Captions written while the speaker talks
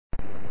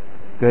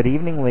Good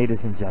evening,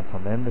 ladies and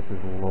gentlemen. This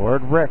is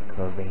Lord Rick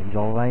of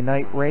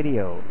AngelOfThyNight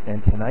Radio,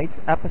 and tonight's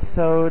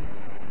episode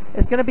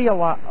is going to be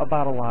about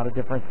a lot of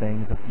different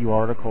things, a few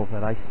articles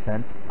that I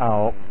sent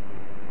out.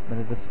 I'm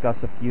going to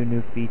discuss a few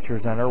new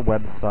features on our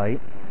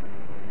website,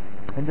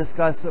 and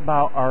discuss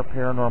about our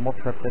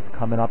paranormal trip that's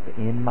coming up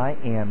in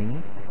Miami,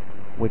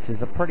 which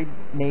is a pretty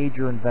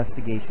major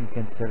investigation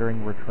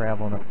considering we're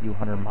traveling a few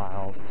hundred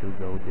miles to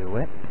go do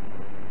it.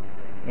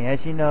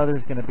 As you know,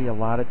 there's going to be a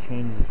lot of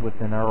changes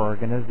within our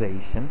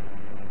organization.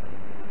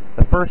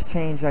 The first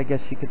change, I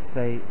guess you could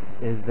say,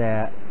 is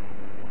that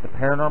the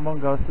Paranormal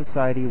and Ghost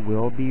Society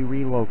will be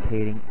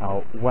relocating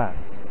out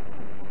west.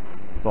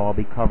 So I'll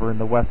be covering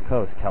the West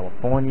Coast: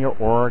 California,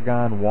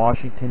 Oregon,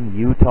 Washington,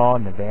 Utah,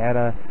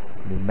 Nevada,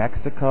 New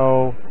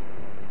Mexico.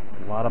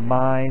 There's a lot of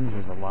mines,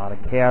 there's a lot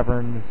of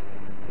caverns,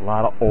 a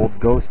lot of old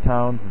ghost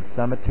towns and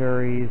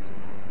cemeteries.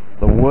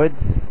 The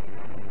woods,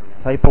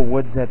 type of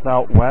woods that's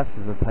out west,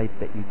 is a type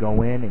that you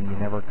go in and you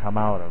never come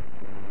out of.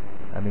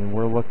 I mean,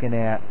 we're looking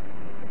at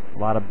a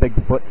lot of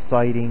Bigfoot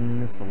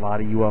sightings, a lot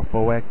of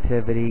UFO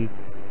activity.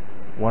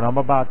 What I'm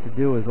about to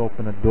do is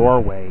open a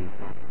doorway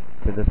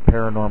to this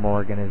paranormal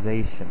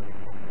organization,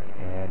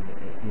 and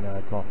you know,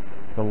 it's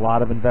a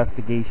lot of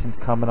investigations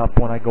coming up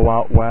when I go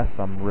out west.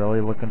 I'm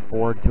really looking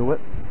forward to it.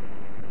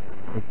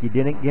 If you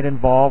didn't get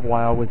involved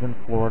while I was in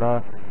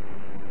Florida,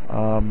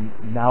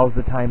 now's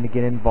the time to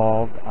get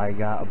involved. I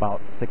got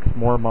about 6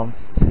 more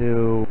months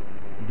to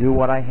do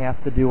what I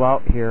have to do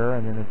out here,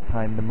 and then it's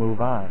time to move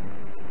on.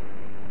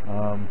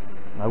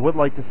 I would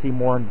like to see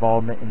more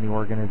involvement in the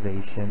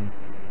organization.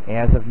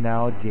 As of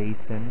now,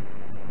 Jason,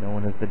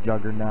 known as the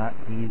Juggernaut,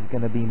 he's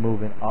going to be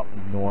moving up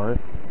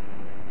north.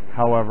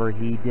 However,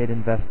 he did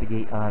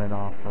investigate on and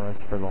off for us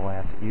for the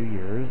last few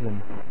years,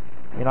 and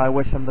you know, I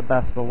wish him the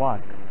best of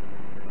luck.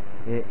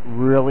 It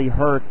really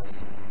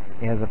hurts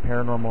as a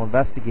paranormal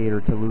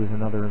investigator to lose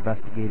another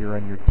investigator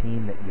on your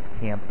team that you've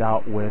camped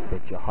out with,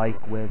 that you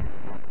hike with,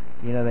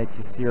 you know, that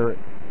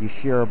you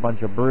share a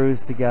bunch of brews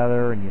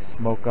together and you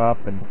smoke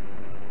up, and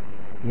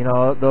you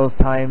know, those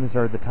times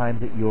are the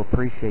times that you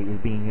appreciate, is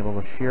being able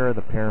to share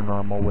the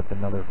paranormal with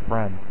another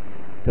friend,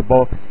 to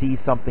both see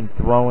something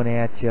thrown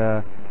at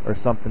you or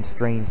something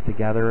strange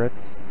together.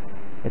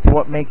 It's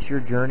what makes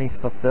your journeys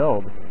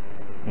fulfilled.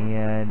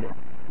 And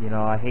you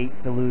know, I hate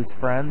to lose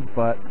friends,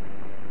 but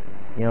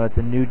you know, it's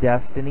a new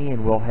destiny,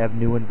 and we'll have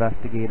new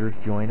investigators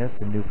join us,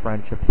 and new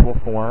friendships will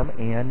form,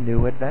 and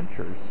new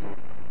adventures.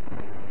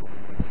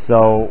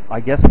 So I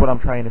guess what I'm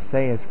trying to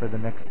say is, for the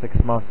next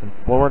 6 months in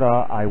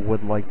Florida, I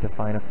would like to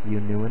find a few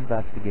new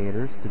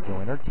investigators to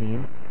join our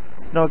team.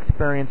 There's no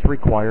experience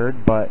required,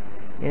 but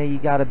you know, you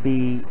got to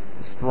be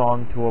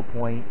strong to a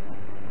point,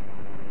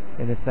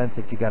 in the sense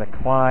that you got to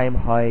climb,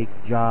 hike,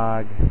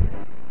 jog,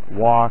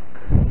 walk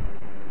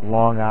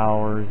long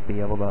hours, be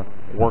able to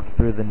work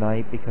through the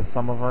night, because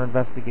some of our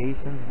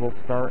investigations will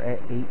start at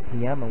 8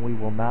 p.m. and we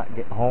will not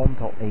get home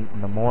till 8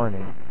 in the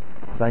morning.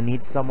 So I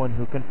need someone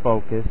who can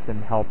focus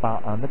and help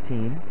out on the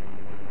team.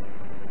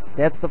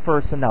 That's the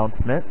first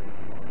announcement.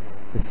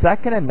 The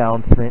second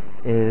announcement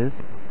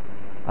is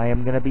I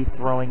am going to be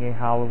throwing a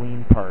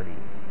Halloween party.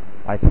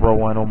 I throw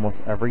one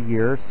almost every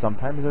year.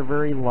 Sometimes they're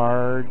very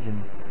large,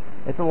 and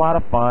it's a lot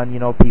of fun. You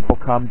know, people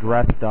come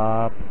dressed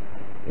up.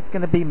 It's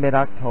going to be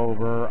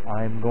mid-October.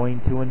 I'm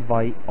going to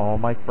invite all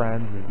my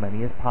friends, as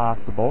many as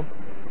possible.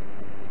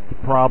 It's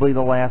probably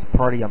the last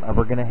party I'm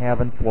ever going to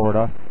have in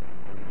Florida.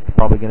 It's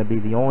probably going to be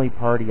the only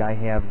party I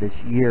have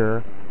this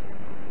year.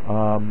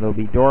 There'll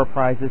be door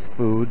prizes,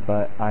 food,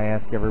 but I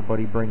ask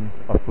everybody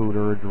brings a food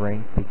or a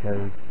drink,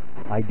 because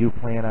I do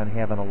plan on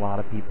having a lot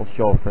of people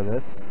show for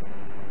this.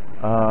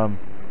 But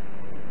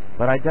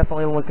I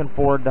definitely looking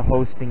forward to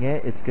hosting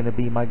it. It's going to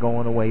be my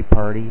going away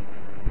party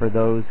for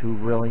those who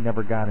really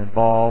never got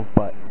involved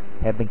but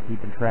have been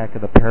keeping track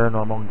of the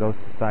Paranormal and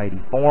Ghost Society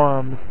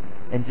forums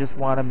and just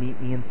want to meet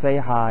me and say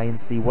hi and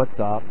see what's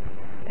up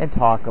and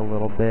talk a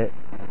little bit.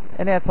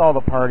 And that's all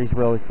the party's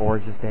really for,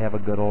 is just to have a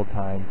good old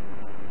time.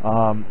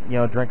 You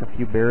know, drink a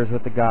few beers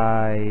with the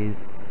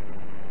guys,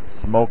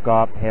 smoke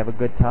up, have a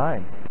good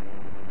time.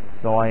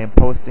 So I am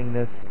posting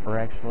this, or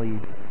actually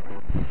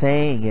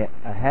saying it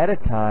ahead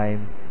of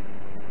time,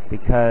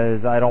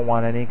 because I don't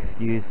want any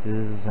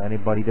excuses,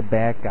 anybody to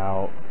back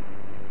out.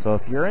 So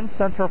if you're in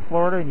Central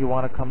Florida and you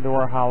want to come to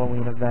our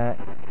Halloween event,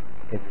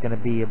 it's going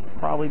to be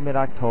probably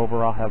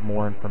mid-October. I'll have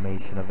more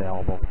information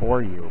available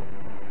for you.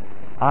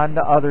 On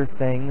to other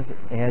things.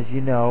 As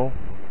you know,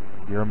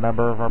 if you're a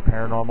member of our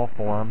paranormal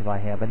forums, I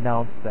have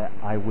announced that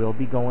I will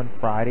be going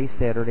Friday,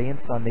 Saturday, and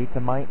Sunday to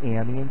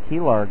Miami and Key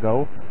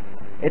Largo.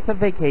 It's a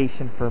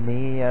vacation for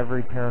me.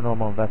 Every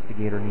paranormal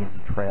investigator needs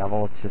to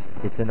travel.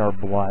 It's in our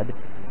blood.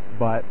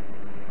 But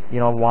you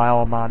know,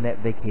 while I'm on that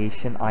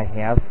vacation, I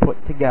have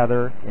put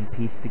together and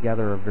pieced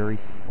together a very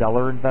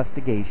stellar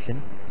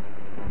investigation.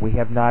 We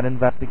have not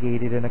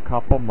investigated in a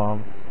couple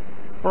months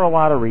for a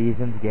lot of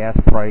reasons: gas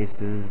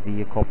prices,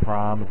 vehicle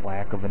problems,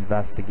 lack of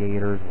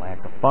investigators,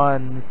 lack of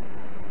funds,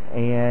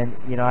 and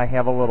you know, I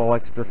have a little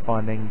extra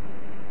funding,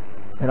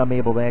 and I'm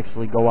able to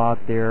actually go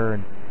out there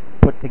and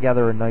put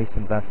together a nice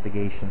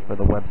investigation for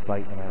the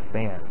website and our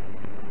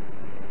fans.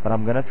 But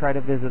I'm going to try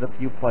to visit a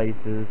few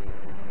places.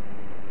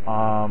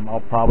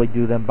 I'll probably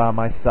do them by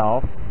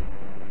myself.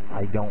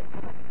 I don't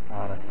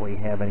honestly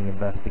have any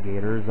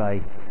investigators.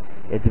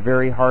 It's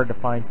very hard to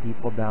find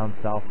people down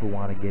south who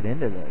want to get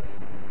into this.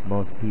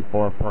 Most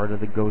people are part of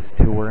the ghost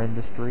tour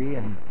industry,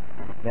 and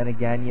then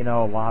again,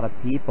 a lot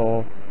of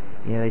people,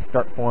 they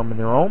start forming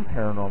their own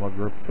paranormal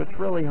groups, which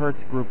really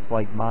hurts groups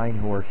like mine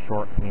who are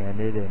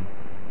short-handed.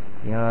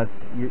 And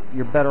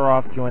you're better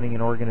off joining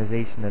an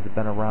organization that's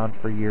been around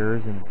for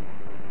years. And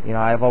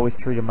I've always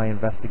treated my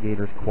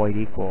investigators quite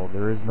equal.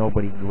 There is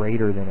nobody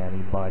greater than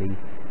anybody.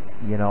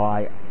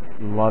 I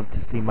love to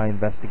see my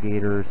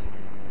investigators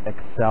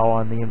excel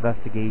on the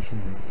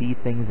investigations and see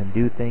things and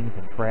do things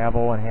and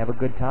travel and have a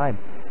good time.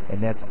 And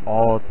that's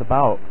all it's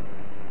about.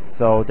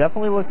 So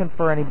definitely looking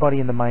for anybody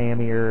in the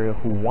Miami area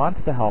who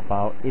wants to help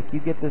out. If you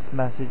get this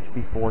message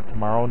before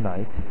tomorrow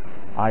night,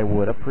 I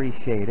would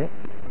appreciate it.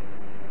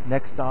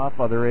 Next off,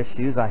 other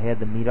issues. I had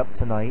the meetup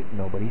tonight.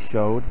 Nobody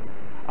showed.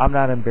 I'm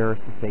not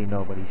embarrassed to say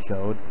nobody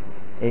showed.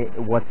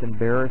 What's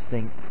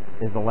embarrassing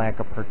is the lack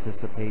of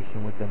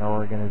participation within our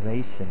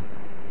organization.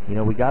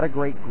 We got a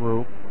great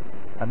group.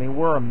 I mean,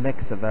 we're a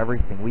mix of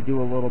everything. We do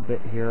a little bit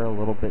here, a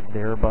little bit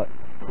there, but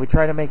we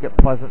try to make it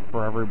pleasant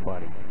for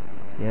everybody.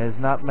 There's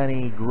not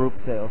many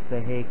groups that will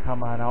say, hey,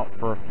 come on out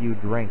for a few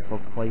drinks.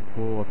 Let's play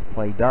pool. Let's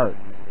play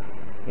darts.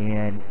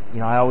 And,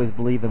 I always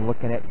believe in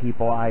looking at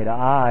people eye to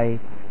eye.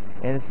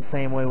 And it's the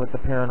same way with the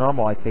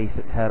paranormal. I face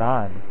it head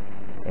on.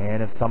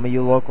 And if some of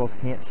you locals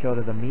can't show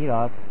to the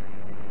meetup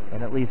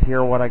and at least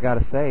hear what I got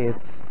to say,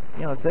 it's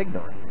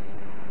ignorance.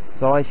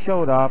 So I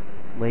showed up.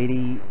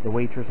 The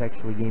waitress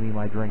actually gave me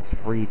my drinks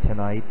free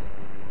tonight.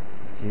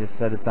 She just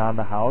said it's on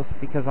the house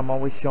because I'm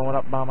always showing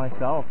up by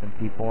myself and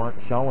people aren't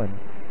showing.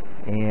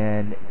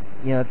 And,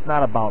 it's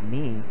not about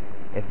me.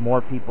 If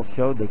more people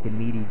showed, they can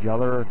meet each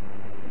other,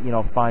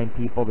 find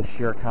people to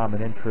share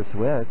common interests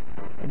with,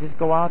 and just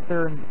go out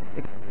there and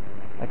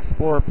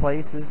explore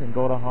places and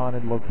go to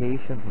haunted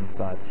locations and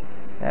such.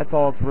 That's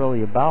all it's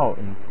really about,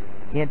 and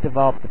you can't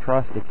develop the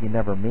trust if you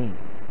never meet.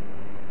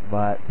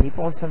 But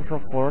people in Central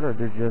Florida,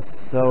 they're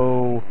just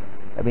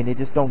they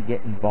just don't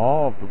get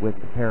involved with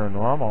the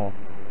paranormal.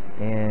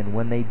 And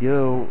when they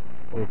do,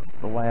 it's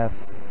the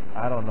last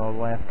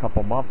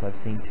couple months, I've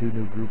seen 2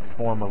 new groups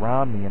form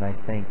around me, and I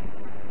think,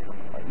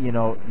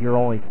 you're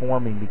only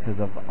forming because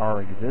of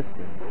our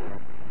existence.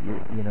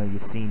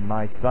 You've seen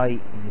my site,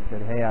 and you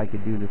said, hey, I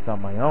could do this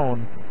on my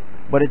own,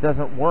 but it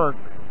doesn't work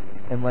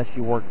unless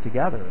you work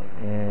together.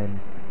 And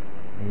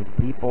these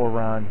people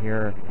around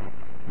here,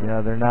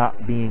 they're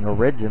not being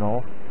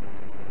original,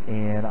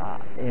 and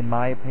in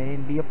my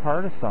opinion, be a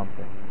part of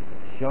something.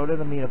 Show to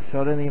the meetup,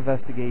 show to the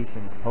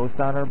investigation,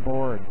 post on our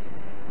boards,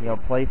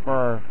 play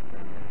for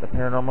the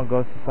Paranormal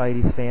Ghost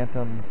Society's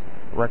Phantoms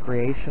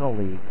Recreational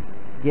League.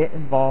 Get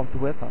involved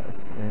with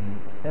us, and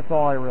that's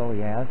all I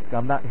really ask.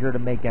 I'm not here to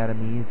make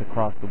enemies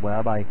across the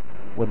web. I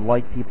would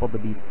like people to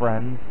be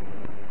friends,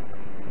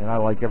 and I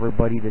like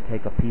everybody to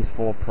take a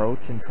peaceful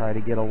approach and try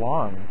to get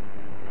along.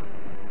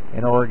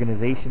 And our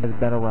organization has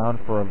been around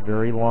for a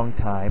very long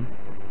time.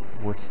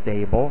 We're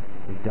stable.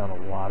 We've done a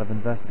lot of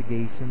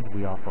investigations.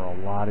 We offer a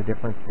lot of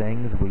different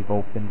things. We've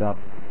opened up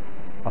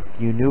a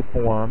few new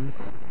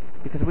forums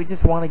because we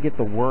just want to get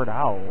the word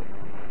out.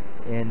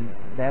 And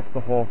that's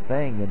the whole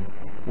thing. And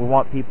we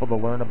want people to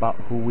learn about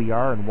who we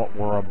are and what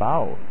we're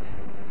about.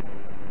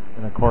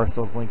 And of course,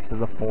 those links to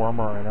the forum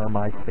are in our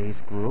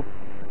MySpace group.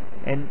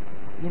 And,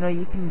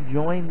 you can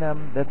join them.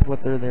 That's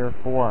what they're there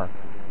for.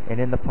 And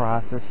in the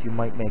process, you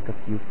might make a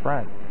few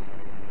friends.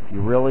 If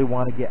you really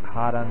want to get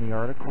hot on the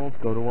articles,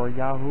 go to our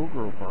Yahoo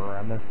group or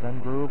our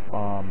MSN group,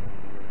 our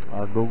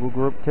Google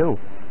group too.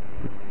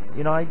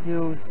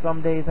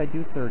 Some days I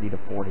do 30 to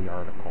 40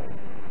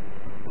 articles.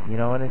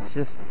 And it's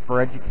just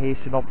for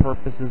educational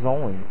purposes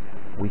only.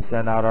 We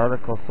send out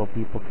articles so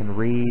people can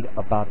read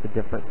about the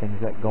different things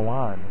that go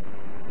on.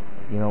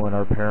 In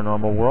our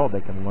paranormal world,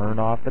 they can learn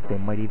off it. They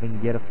might even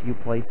get a few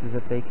places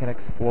that they can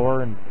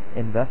explore and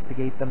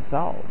investigate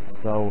themselves.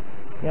 So,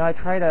 I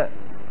try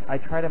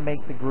to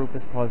make the group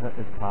as pleasant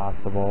as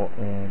possible,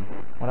 and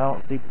when I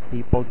don't see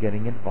people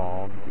getting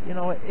involved,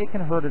 it can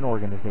hurt an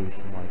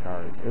organization like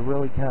ours. It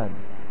really can.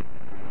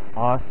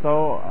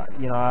 Also,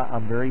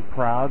 I'm very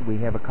proud. We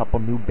have a couple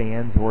new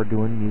bands who are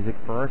doing music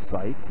for our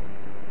site,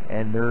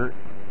 and they're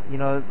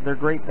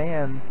great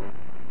bands,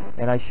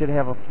 and I should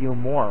have a few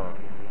more.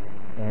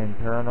 And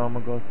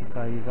Paranormal Ghost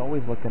Society is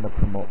always looking to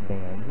promote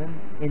bands and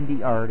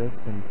indie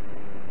artists and,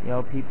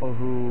 people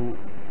who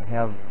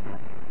have,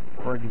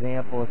 for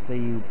example, let's say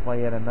you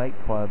play at a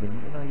nightclub and,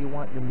 you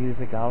want your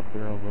music out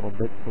there a little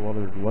bit so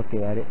others look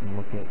at it and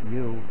look at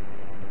you.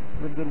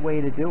 It's a good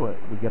way to do it.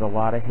 We get a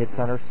lot of hits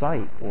on our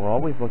site. We're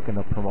always looking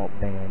to promote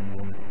bands.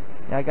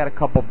 And I got a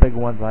couple big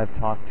ones I've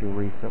talked to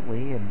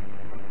recently, and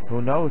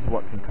who knows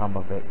what can come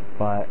of it.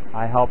 But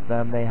I help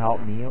them, they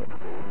help me.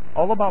 It's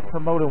all about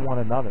promoting one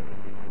another.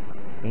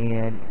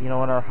 And, in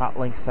our hot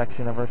links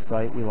section of our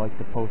site, we like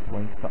to post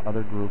links to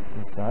other groups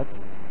and such.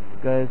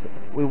 because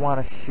we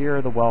want to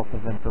share the wealth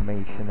of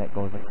information that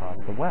goes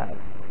across the web.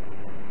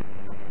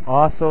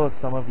 Also, if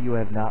some of you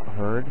have not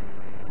heard,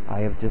 I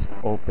have just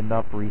opened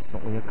up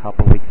recently, a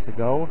couple weeks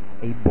ago,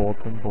 a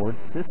bulletin board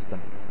system.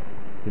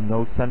 It's a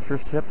no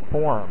censorship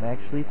forum.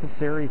 Actually, it's a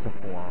series of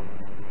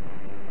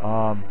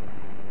forums.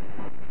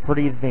 It's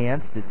pretty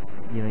advanced. It's,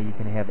 you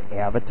can have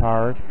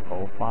avatars,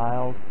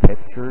 profiles,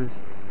 pictures.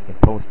 You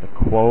can post a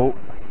quote,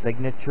 a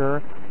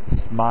signature,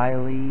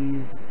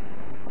 smileys,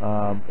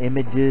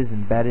 images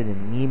embedded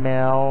in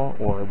email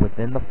or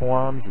within the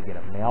forums. You get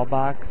a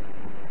mailbox.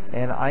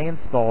 And I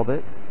installed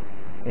it,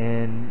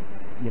 and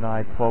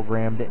I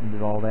programmed it and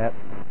did all that.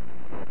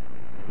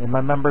 And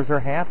my members are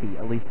happy,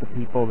 at least the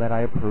people that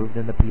I approved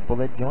and the people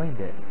that joined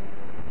it.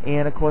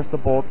 And of course, the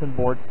bulletin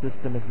board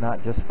system is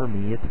not just for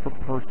me, it's for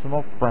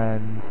personal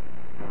friends,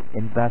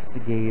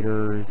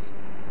 investigators,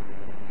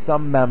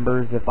 some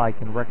members. If I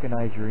can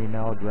recognize your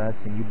email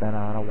address and you've been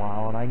on a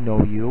while and I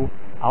know you,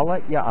 I'll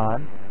let you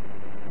on.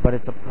 But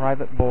it's a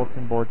private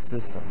bulletin board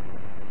system.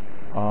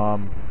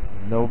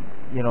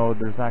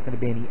 There's not going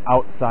to be any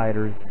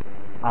outsiders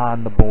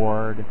on the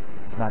board.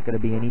 There's not going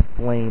to be any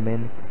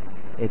flaming.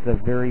 It's a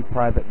very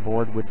private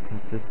board, which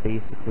consists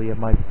basically of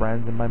my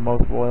friends and my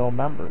most loyal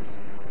members.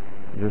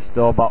 There's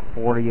still about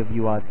 40 of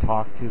you I've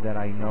talked to that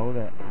I know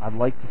that I'd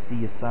like to see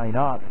you sign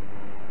up.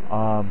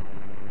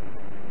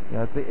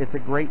 It's a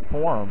great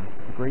forum.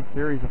 It's a great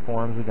series of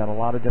forums. We got a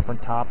lot of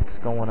different topics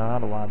going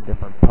on, a lot of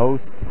different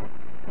posts.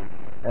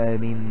 I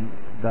mean,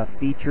 the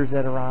features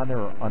that are on there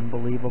are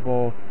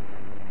unbelievable.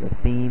 The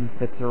theme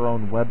fits our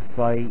own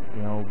website,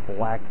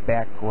 black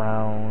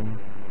background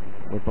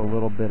with a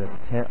little bit of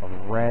tint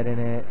of red in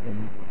it,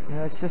 and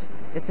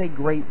it's a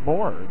great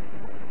board.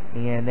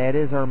 And that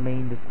is our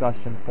main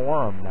discussion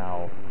forum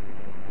now.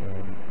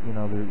 And you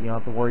don't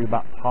have to worry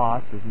about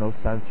toss. There's no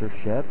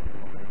censorship.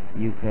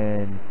 You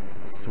can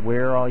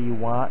swear all you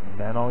want,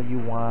 vent all you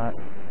want,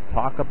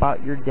 talk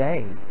about your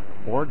day,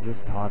 or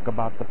just talk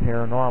about the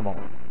paranormal.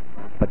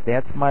 But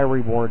that's my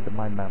reward to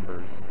my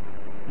members.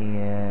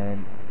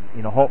 And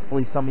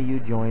hopefully some of you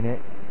join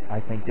it. I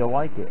think you'll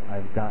like it.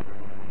 I've got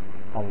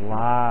a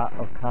lot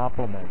of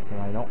compliments,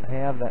 and I don't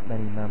have that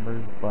many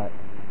members, but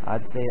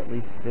I'd say at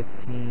least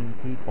 15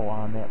 people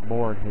on that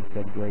board had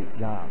said great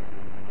job.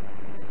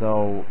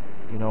 So,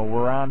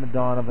 we're on the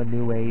dawn of a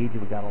new age.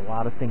 We got a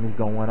lot of things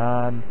going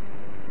on.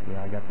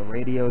 I got the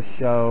radio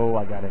show.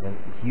 I got a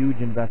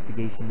huge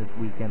investigation this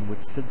weekend, which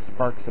should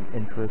spark some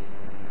interest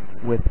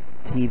with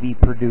TV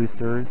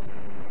producers.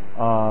 It's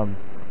going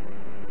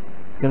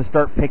to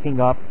start picking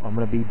up. I'm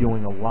going to be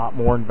doing a lot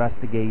more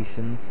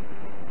investigations.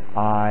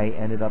 I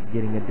ended up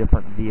getting a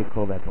different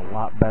vehicle that's a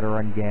lot better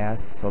on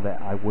gas so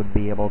that I would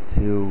be able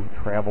to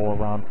travel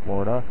around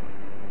Florida.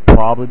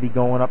 Probably be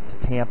going up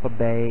to Tampa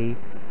Bay.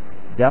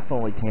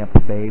 Definitely Tampa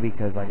Bay,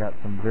 because I got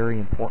some very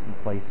important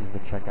places to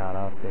check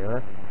out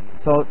there.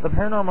 So the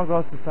Paranormal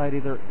Ghost Society,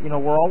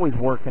 we're always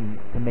working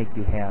to make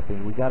you happy.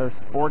 We got our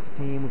sports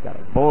team, we got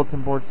our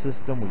bulletin board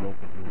system, we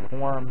open new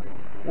forums.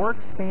 We're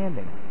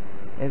expanding.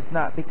 It's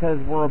not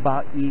because we're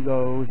about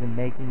egos and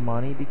making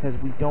money, because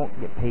we don't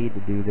get paid to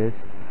do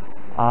this.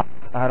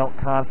 I don't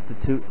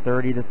constitute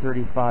 $30 to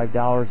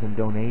 $35 in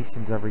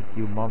donations every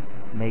few months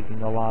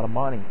making a lot of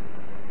money.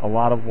 A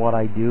lot of what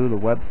I do, the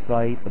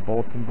website, the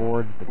bulletin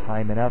boards, the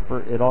time and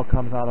effort, it all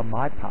comes out of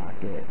my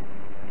pocket.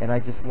 And I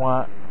just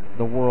want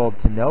the world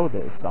to know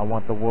this. I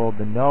want the world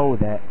to know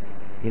that,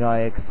 I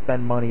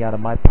expend money out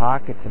of my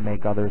pocket to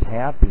make others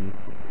happy,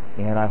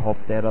 and I hope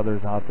that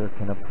others out there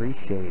can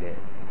appreciate it.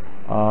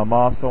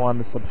 Also on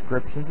the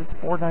subscriptions, it's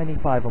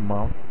 $4.95 a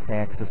month to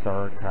access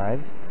our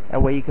archives.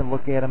 That way you can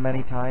look at them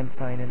anytime,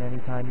 sign in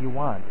anytime you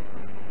want.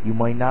 You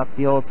might not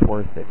feel it's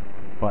worth it,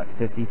 but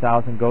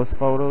 50,000 ghost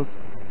photos,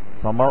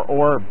 some are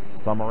orbs,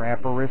 some are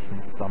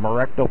apparitions, some are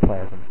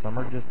ectoplasm, some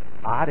are just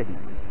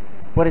oddities.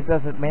 But it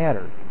doesn't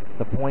matter.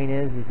 The point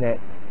is that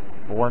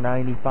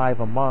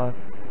 $4.95 a month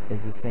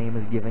is the same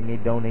as giving a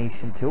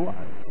donation to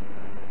us.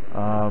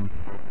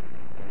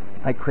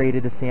 I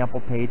created a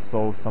sample page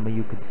so some of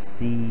you could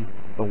see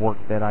the work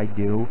that I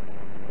do.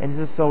 And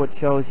just so it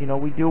shows,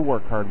 we do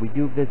work hard. We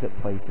do visit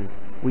places.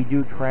 We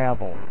do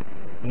travel.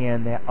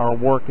 And that our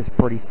work is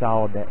pretty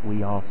solid that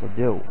we also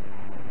do.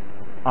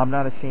 I'm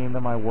not ashamed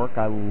of my work.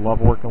 I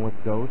love working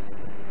with ghosts.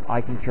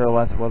 I can care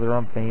less whether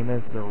I'm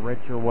famous or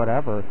rich or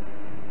whatever.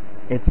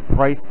 It's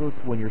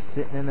priceless when you're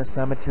sitting in a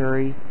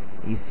cemetery,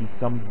 you see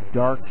some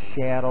dark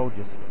shadow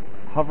just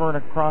hovering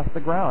across the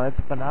ground.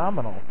 It's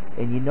phenomenal.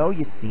 And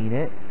you've seen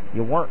it.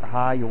 You weren't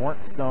high, you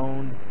weren't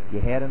stoned, you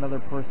had another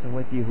person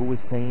with you who was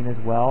sane as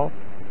well.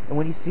 And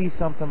when you see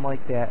something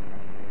like that,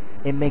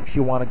 it makes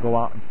you want to go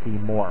out and see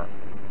more.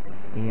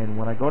 And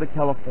when I go to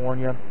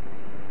California,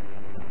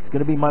 it's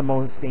going to be my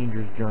most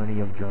dangerous journey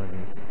of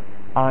journeys.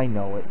 I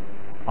know it.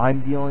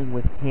 I'm dealing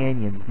with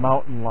canyons,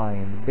 mountain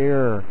lions,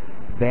 bear,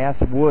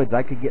 vast woods.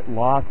 I could get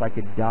lost. I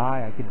could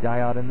die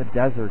out in the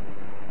desert.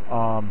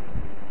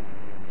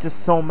 Just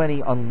so many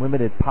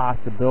unlimited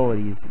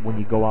possibilities when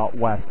you go out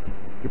west.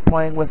 You're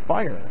playing with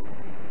fire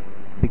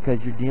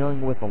because you're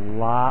dealing with a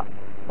lot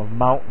of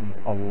mountains,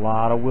 a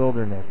lot of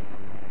wilderness,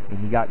 and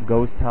you got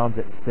ghost towns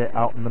that sit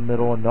out in the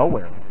middle of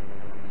nowhere.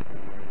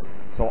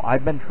 So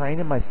I've been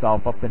training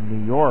myself up in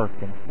New York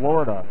and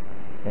Florida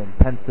and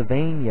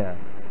Pennsylvania.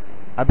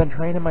 I've been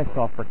training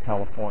myself for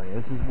California.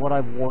 This is what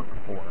I've worked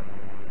for.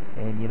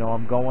 And, you know,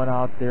 I'm going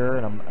out there,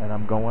 and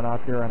I'm going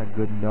out there on a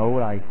good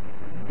note. I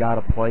got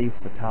a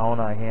place, a town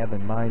I have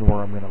in mind where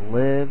I'm going to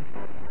live.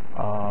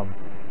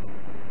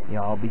 You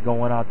know, I'll be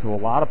going out to a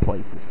lot of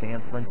places. San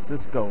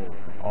Francisco,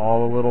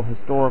 all the little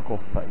historical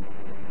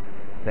sites.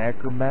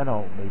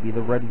 Sacramento, maybe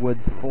the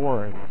Redwoods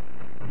Forest.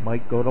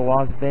 Might go to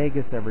Las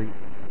Vegas every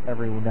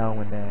now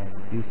and then.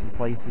 Do some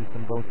places,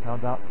 some ghost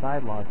towns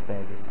outside Las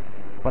Vegas.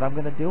 But I'm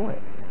going to do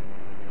it.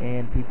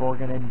 And people are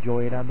going to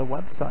enjoy it on the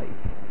website.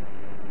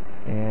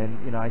 And,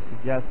 you know, I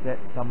suggest that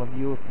some of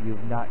you, if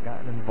you've not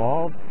gotten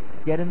involved,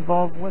 get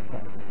involved with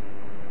us.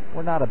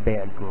 We're not a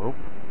bad group.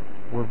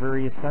 We're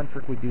very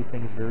eccentric. We do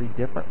things very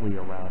differently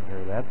around here.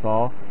 That's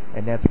all.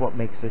 And that's what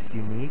makes us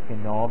unique,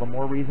 and all the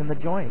more reason to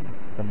join.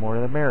 The more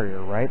the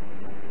merrier, right?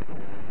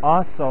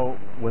 Also,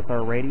 with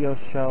our radio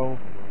show,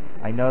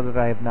 I know that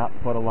I have not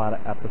put a lot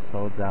of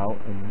episodes out,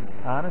 and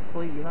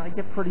honestly, you know, I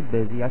get pretty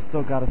busy. I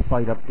still got a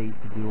site update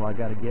to do. I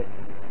got to get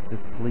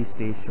this police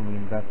station we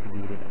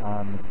investigated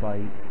on the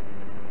site.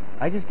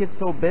 I just get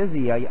so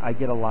busy. I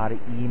get a lot of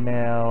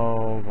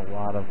emails, a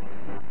lot of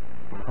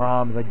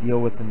problems I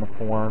deal with in the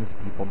forums,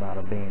 people not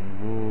obeying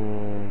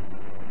rules,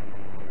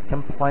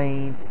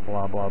 complaints,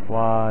 blah blah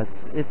blah.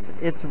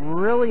 It's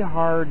really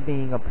hard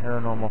being a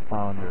paranormal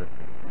founder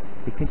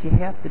because you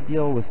have to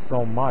deal with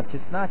so much.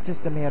 It's not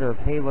just a matter of,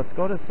 hey, let's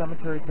go to the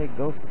cemetery and take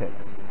ghost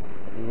pics.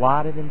 A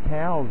lot of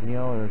entails, you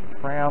know, there's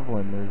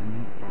traveling, there's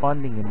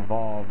funding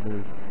involved,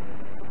 there's,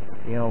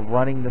 you know,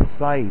 running the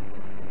site,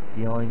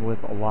 dealing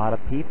with a lot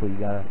of people.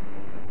 You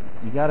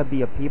gotta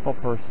be a people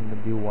person to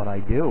do what I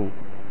do.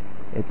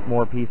 It's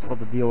more peaceful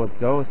to deal with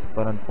ghosts,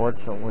 but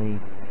unfortunately,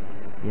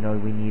 you know,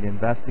 we need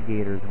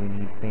investigators, we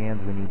need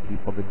fans, we need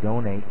people to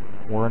donate.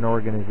 We're an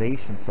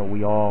organization, so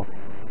we all,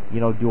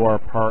 you know, do our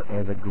part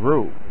as a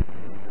group.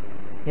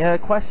 Yeah,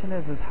 the question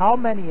is how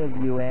many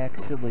of you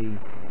actually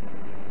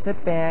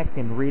sit back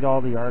and read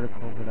all the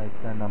articles that I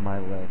send on my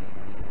list?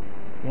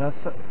 You know,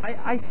 so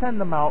I send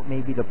them out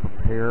maybe to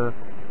prepare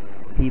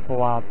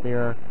people out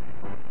there,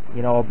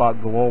 you know,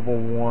 about global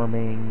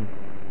warming,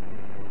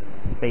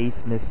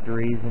 space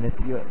mysteries, and if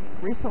you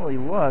recently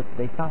looked,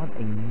 they found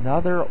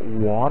another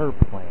water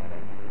planet.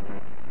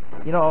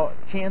 You know,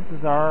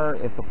 chances are,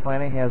 if the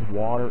planet has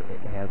water,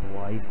 it has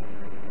life.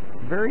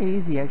 It's very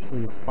easy,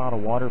 actually, to spot a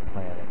water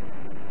planet.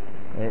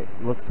 It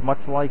looks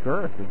much like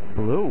Earth. It's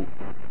blue,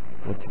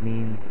 which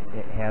means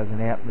it has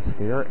an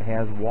atmosphere, it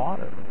has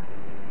water.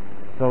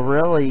 So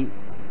really,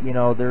 you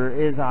know, there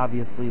is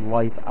obviously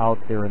life out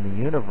there in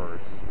the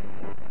universe.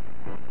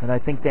 And I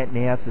think that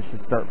NASA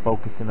should start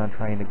focusing on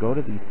trying to go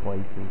to these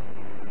places.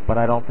 But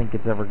I don't think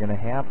it's ever going to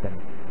happen.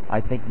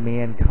 I think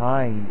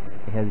mankind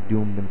has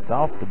doomed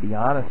himself, to be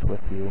honest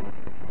with you.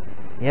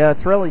 Yeah,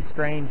 it's really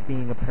strange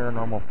being a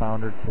paranormal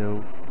founder,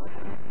 too.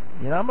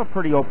 You know, I'm a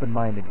pretty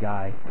open-minded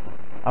guy.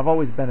 I've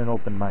always been an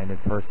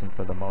open-minded person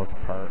for the most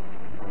part.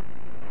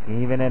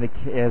 Even as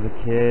a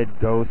kid,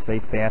 ghosts, they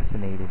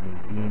fascinated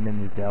me.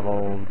 Demons,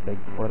 devils,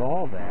 Bigfoot,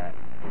 all that.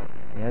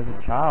 And as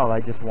a child, I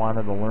just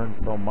wanted to learn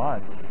so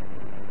much.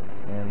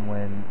 And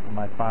when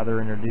my father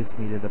introduced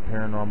me to the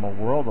paranormal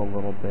world a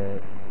little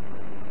bit,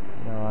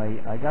 you know,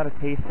 I got a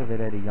taste of it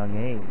at a young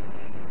age.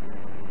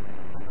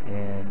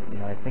 And, you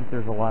know, I think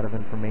there's a lot of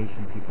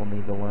information people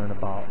need to learn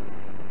about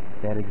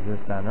that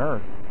exists on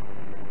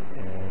Earth.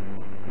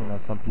 And, you know,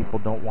 some people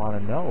don't want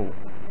to know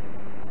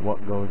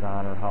what goes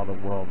on or how the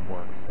world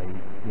works.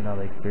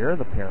 They fear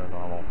the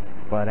paranormal.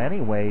 But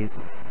anyways,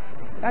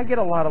 I get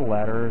a lot of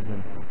letters,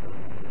 and,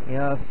 you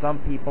know, some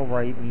people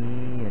write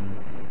me and,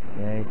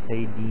 you know, they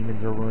say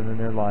demons are ruining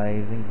their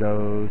lives and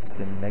ghosts,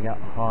 and they got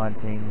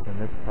hauntings and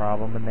this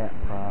problem and that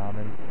problem.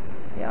 And,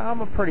 yeah,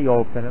 I'm a pretty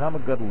open and I'm a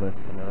good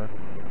listener.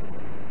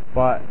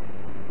 But,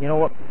 you know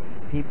what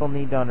people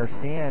need to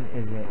understand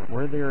is that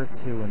we're there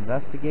to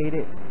investigate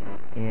it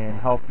and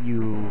help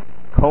you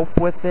cope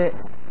with it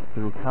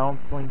through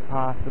counseling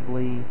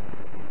possibly.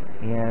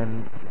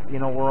 And, you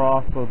know, we're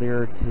also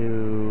there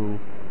to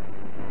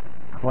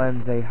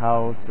cleanse a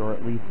house, or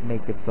at least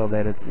make it so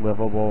that it's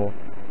livable.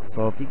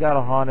 So if you got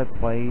a haunted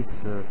place,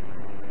 or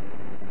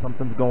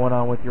something's going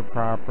on with your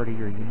property,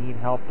 or you need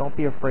help, don't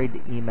be afraid to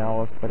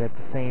email us. But at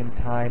the same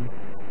time,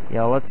 you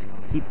know, let's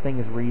keep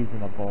things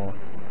reasonable.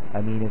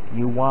 I mean, if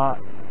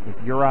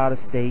you're out of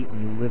state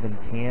and you live in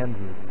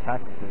Kansas,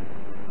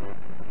 Texas,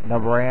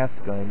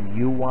 Nebraska, and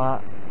you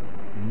want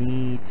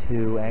me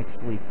to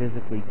actually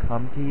physically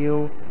come to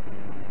you,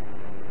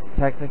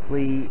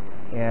 technically,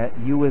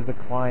 you as the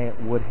client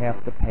would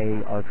have to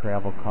pay our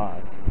travel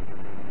costs.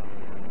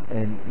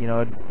 And, you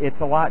know,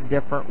 it's a lot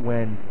different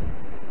when,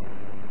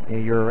 you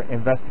know, you're an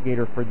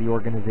investigator for the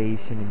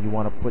organization and you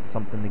want to put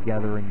something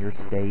together in your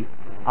state.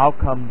 I'll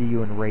come to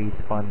you and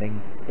raise funding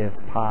if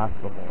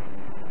possible.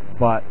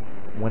 But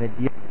when it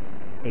deals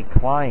with a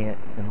client,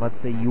 and let's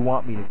say you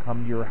want me to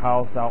come to your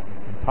house out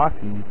in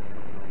Kentucky.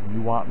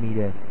 You want me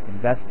to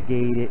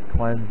investigate it,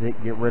 cleanse it,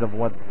 get rid of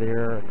what's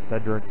there,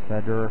 etc.,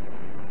 etc.,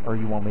 or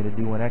you want me to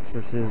do an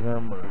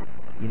exorcism, or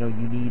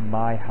you need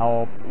my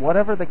help,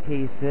 whatever the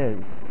case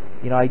is,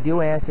 I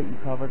do ask that you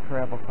cover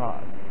travel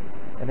costs,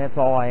 and that's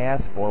all I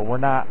ask for. We're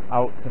not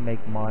out to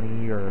make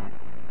money or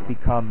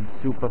become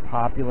super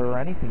popular or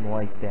anything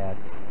like that,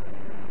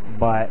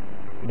 but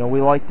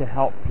we like to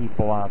help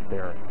people out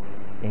there,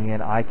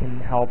 and I can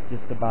help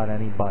just about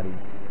anybody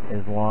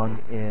as long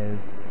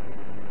as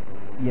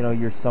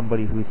you're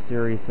somebody who's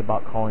serious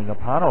about calling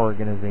upon our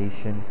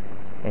organization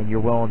and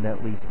you're willing to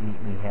at least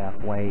meet me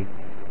halfway.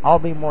 I'll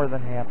be more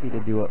than happy to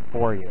do it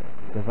for you,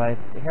 because I've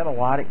had a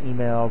lot of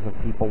emails of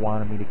people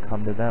wanting me to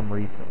come to them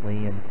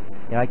recently, and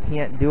I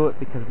can't do it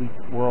because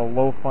we're a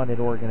low-funded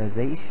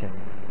organization,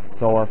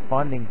 so our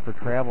funding for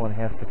traveling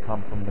has to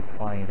come from the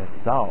client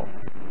itself.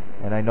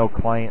 And I know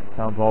client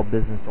sounds all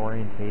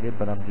business-orientated,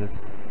 but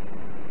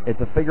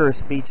it's a figure of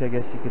speech, I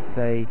guess you could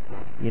say.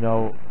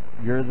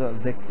 You're the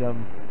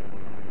victim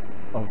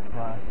of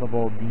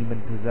possible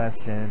demon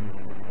possession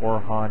or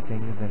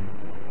hauntings, and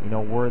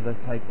we're the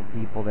type of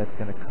people that's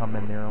going to come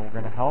in there and we're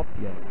going to help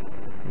you.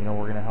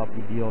 We're going to help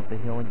you deal with the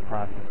healing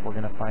process. We're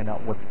going to find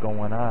out what's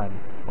going on.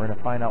 We're going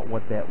to find out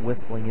what that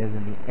whistling is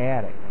in the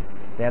attic.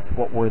 That's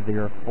what we're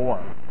there for.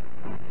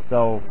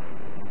 So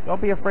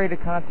don't be afraid to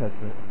contact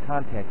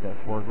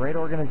us. We're a great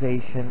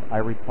organization. I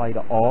reply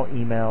to all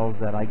emails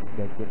that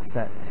get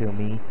sent to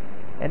me,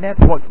 and that's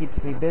what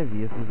keeps me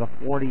busy. This is a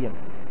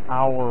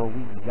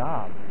 40-hour-a-week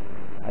job.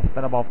 I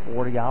spent about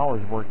 40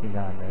 hours working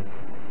on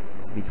this,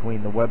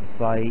 between the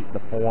website, the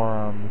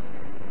forums,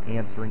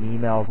 answering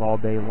emails all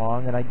day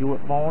long, and I do it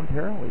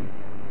voluntarily.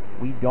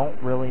 We don't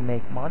really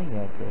make money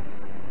at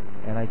this,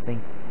 and I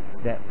think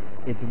that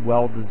it's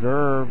well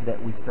deserved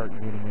that we start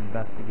getting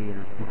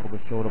investigators, people to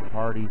show to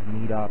parties,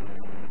 meet up,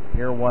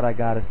 hear what I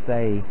gotta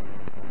say,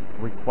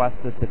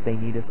 request us if they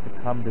need us to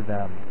come to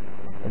them,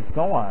 and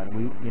so on.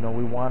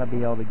 We want to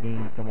be able to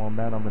gain some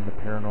momentum in the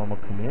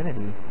paranormal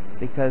community,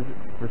 because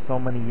for so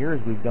many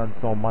years we've done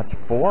so much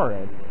for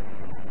it,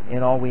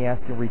 and all we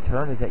ask in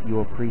return is that you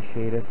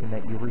appreciate us and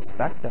that you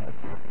respect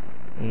us.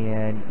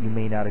 And you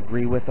may not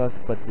agree with us,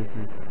 but this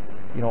is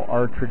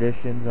our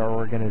traditions, our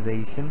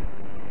organization.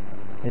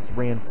 It's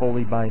ran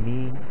fully by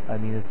me. I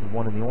mean, this is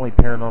one of the only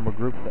paranormal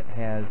groups that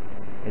has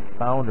its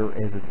founder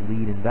as its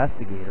lead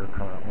investigator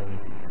currently.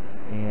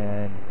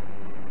 And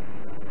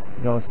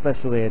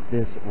especially at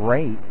this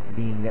rate,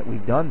 being that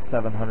we've done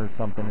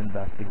 700-something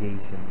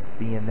investigations,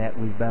 being that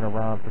we've been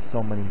around for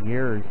so many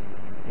years,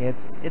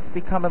 it's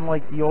becoming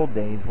like the old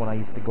days when I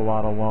used to go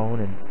out alone,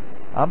 and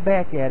I'm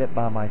back at it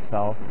by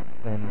myself,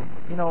 and,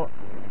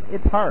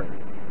 it's hard.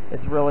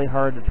 It's really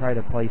hard to try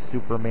to play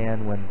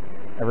Superman when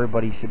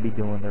everybody should be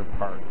doing their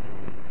part.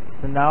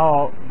 So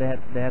now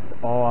that's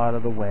all out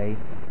of the way,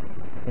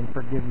 and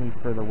forgive me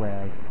for the way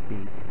I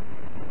speak.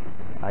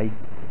 I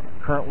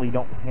currently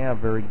don't have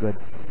very good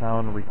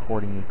sound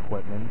recording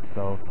equipment,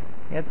 so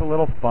it's a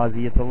little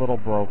fuzzy, it's a little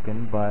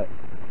broken, but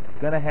it's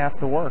gonna have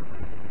to work.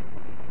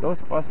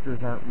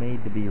 Ghostbusters aren't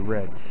made to be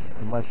rich,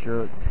 unless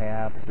you're at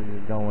Taps or you're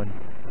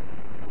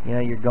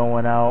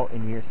going out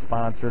and you're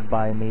sponsored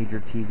by a major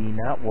TV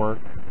network.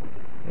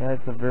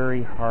 It's a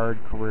very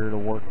hard career to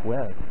work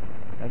with.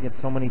 I get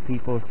so many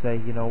people who say,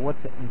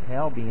 what's it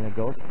entail being a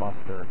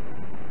Ghostbuster?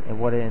 And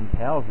what it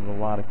entails is a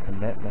lot of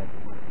commitment.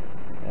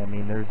 I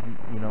mean, there's,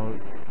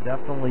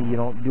 definitely you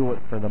don't do it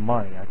for the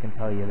money, I can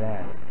tell you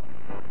that.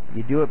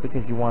 You do it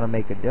because you want to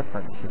make a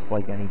difference, just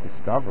like any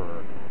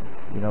discoverer,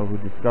 who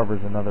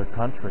discovers another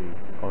country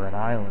or an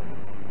island.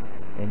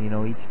 And,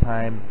 each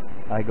time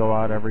I go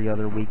out every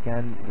other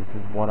weekend, this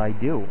is what I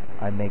do.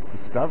 I make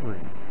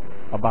discoveries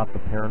about the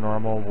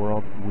paranormal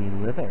world we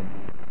live in.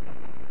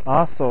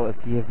 Also,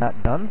 if you have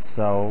not done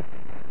so,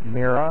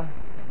 Mira,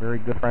 very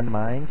good friend of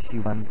mine, she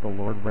runs the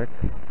Lord Rick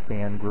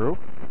fan group.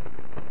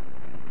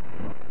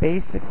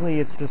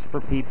 Basically, it's just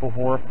for people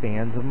who are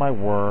fans of my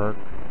work,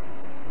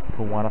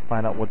 who want to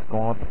find out what's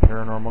going on with the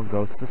Paranormal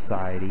Ghost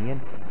Society,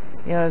 and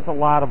there's a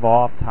lot of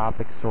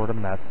off-topic sort of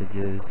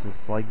messages,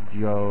 just like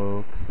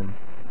jokes and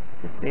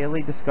just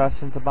daily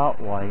discussions about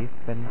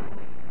life, and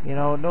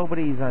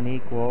nobody's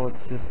unequal.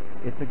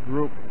 It's a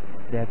group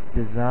that's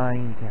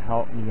designed to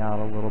help me out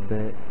a little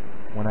bit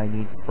when I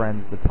need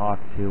friends to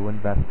talk to,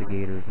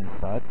 investigators and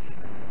such.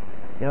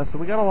 So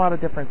we got a lot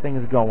of different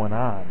things going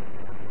on,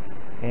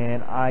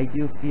 and I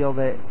do feel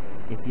that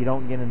if you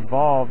don't get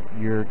involved,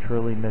 you're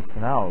truly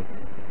missing out,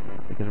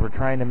 because we're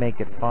trying to make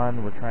it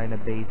fun. We're trying to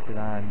base it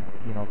on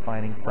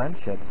finding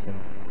friendships, and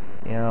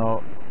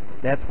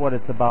that's what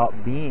it's about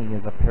being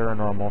as a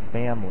paranormal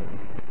family.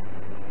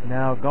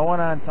 Now, going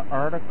on to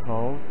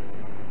articles,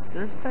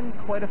 there's been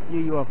quite a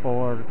few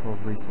UFO articles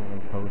recently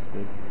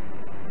posted,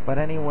 but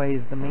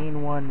anyways, the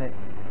main one that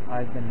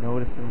I've been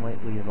noticing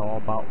lately is all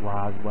about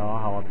Roswell,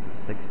 how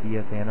it's the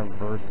 60th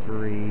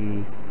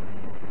anniversary,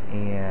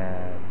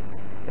 and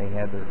they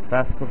had their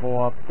festival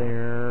up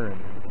there, and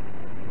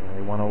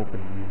they want to open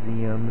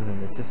museums,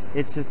 and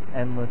it's just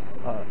endless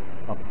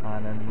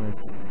upon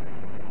endless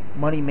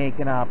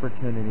money-making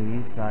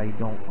opportunities. I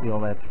don't feel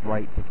that's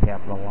right to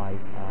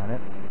capitalize on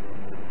it.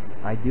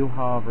 I do,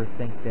 however,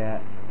 think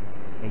that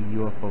a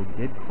UFO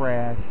did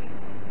crash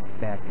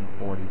back in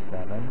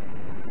 47.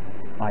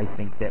 I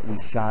think that we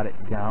shot it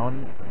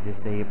down,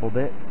 disabled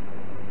it.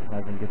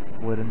 I think it's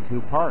split in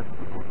two parts.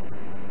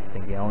 I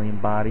think alien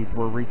bodies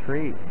were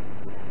retrieved.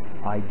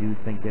 I do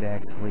think it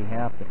actually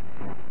happened.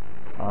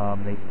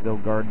 They still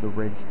guard the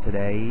ridge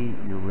today.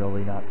 You're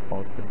really not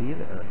supposed to be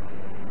there.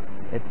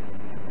 It's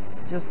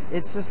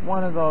just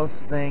one of those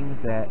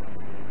things that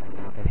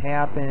it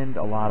happened.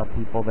 A lot of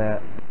people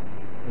that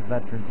the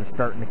veterans are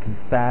starting to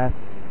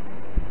confess,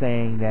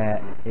 saying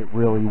that it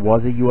really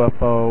was a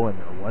UFO and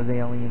there was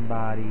alien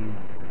bodies.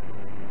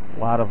 A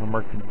lot of them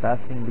are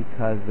confessing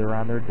because they're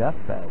on their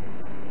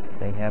deathbeds.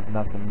 They have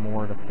nothing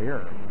more to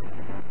fear.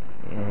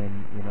 And,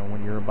 you know,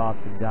 when you're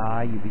about to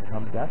die, you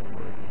become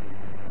desperate.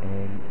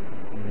 And,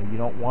 you know, you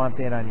don't want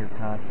that on your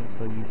conscience,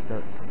 so you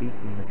start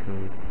speaking the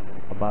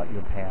truth about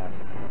your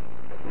past.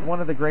 It's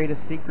one of the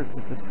greatest secrets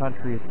that this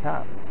country has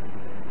kept.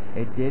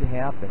 It did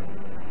happen.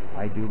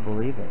 I do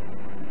believe it.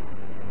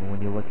 And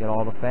when you look at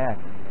all the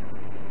facts.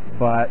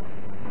 But,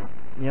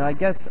 you know, I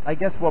guess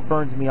what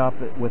burns me up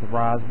with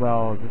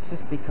Roswell is it's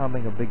just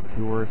becoming a big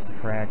tourist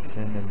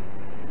attraction, and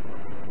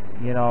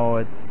you know,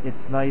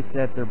 it's nice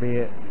that they're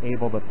being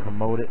able to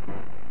promote it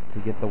to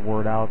get the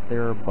word out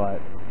there,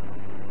 but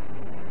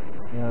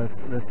you know,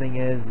 the thing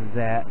is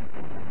that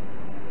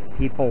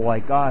people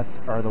like us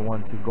are the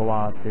ones who go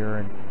out there,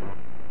 and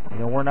you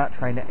know, we're not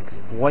trying to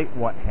exploit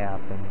what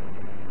happened.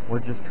 We're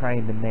just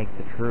trying to make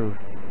the truth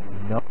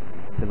known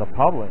to the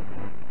public.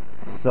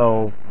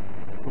 So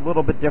it's a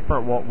little bit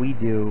different what we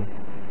do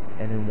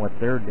and in what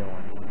they're doing.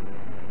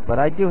 But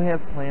I do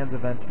have plans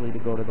eventually to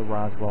go to the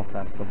Roswell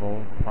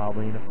Festival,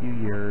 probably in a few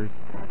years.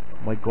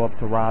 Might go up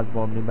to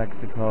Roswell, New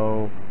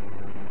Mexico.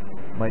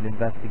 Might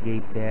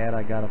investigate that.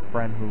 I got a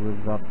friend who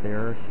lives up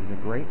there. She's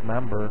a great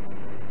member,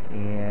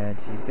 and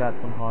she's got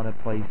some haunted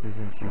places,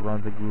 and she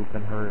runs a group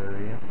in her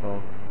area.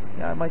 So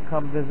yeah, I might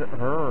come visit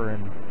her,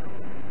 and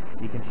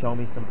she can show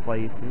me some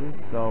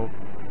places. So,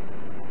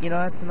 you know,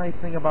 that's the nice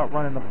thing about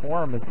running the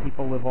forum is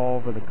people live all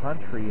over the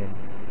country, and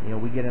you know,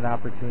 we get an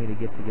opportunity to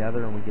get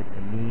together and we get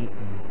to meet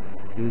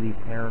and do these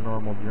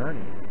paranormal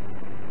journeys.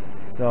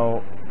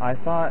 So I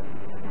thought,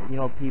 you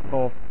know,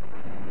 people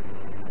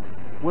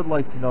would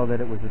like to know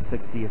that it was the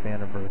 60th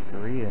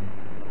anniversary, and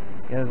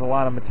you know, there's a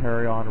lot of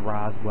material on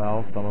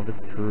Roswell. Some of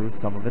it's true,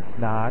 some of it's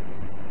not,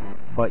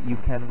 but you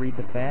can read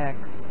the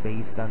facts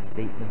based on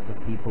statements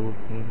of people who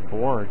came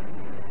forward.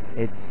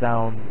 It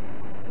sounds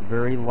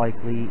very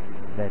likely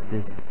that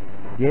this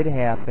did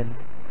happen,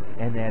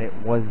 and that it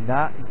was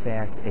not, in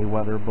fact, a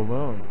weather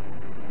balloon.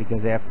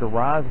 Because after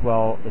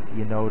Roswell, if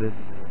you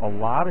notice, a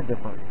lot of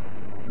different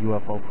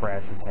UFO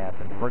crashes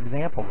happened. For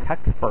example,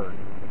 Kecksburg.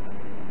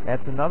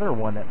 That's another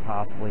one that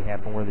possibly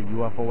happened where the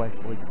UFO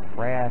actually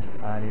crashed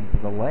on into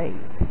the lake.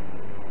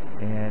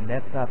 And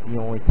that's not the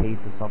only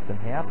case of something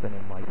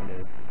happening like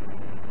this.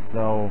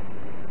 So,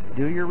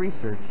 do your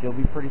research. You'll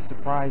be pretty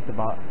surprised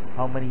about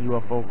how many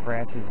UFO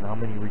crashes and how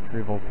many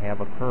retrievals have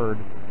occurred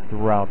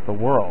throughout the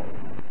world.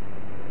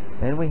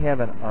 Then we have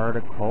an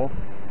article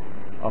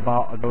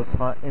about a ghost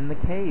hunt in the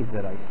caves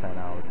that I sent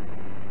out.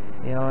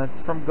 You know,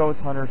 it's from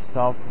Ghost Hunters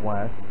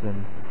Southwest,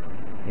 and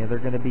you know, they're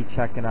going to be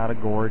checking out a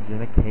gorge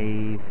in a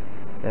cave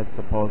that's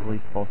supposedly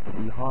supposed to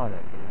be haunted.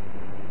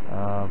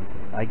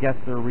 I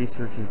guess their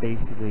research is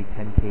basically,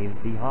 can caves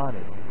be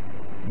haunted?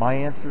 My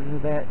answer to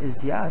that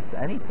is yes,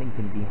 anything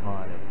can be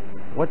haunted.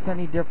 What's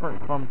any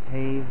different from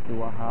caves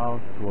to a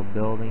house, to a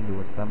building, to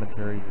a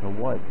cemetery, to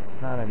woods?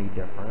 It's not any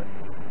different.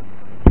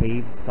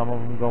 Caves, some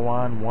of them go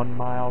on 1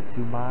 mile,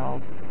 2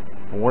 miles,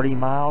 40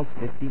 miles,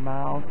 50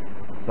 miles.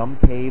 Some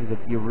caves,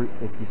 if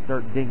you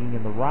start digging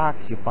in the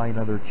rocks, you find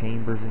other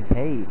chambers and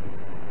caves.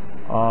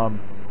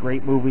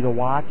 Great movie to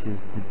watch is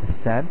The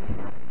Descent.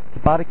 It's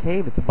about a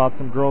cave. It's about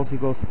some girls who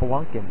go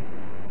spelunking,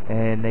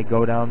 and they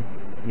go down,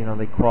 you know,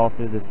 they crawl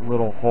through this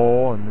little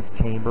hole in this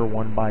chamber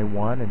one by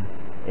one, and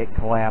it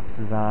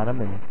collapses on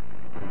them, and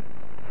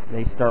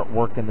they start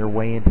working their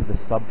way into the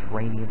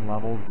subterranean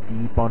levels,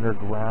 deep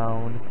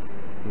underground,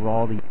 through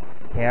all the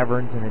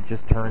caverns, and it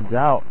just turns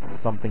out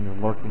something's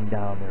lurking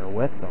down there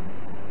with them,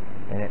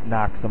 and it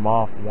knocks them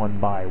off one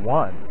by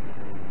one.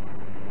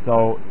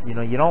 So, you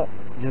know, you don't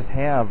just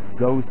have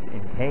ghosts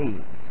in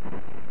caves.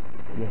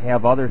 You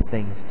have other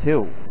things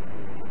too,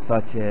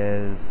 such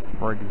as,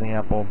 for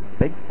example,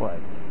 Bigfoot,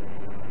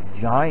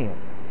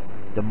 giants,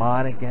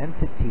 demonic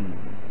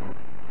entities.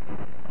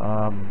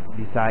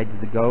 Besides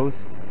the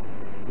ghost,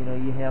 you know,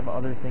 you have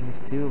other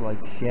things too, like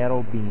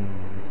shadow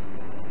beings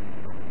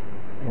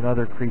and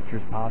other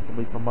creatures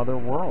possibly from other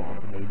worlds,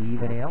 maybe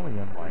even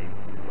alien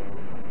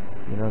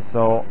life. You know,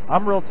 so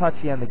I'm real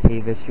touchy on the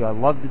cave issue. I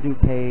love to do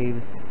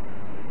caves.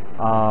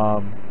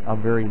 I'm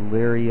very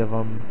leery of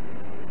them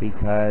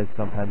because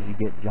sometimes you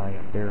get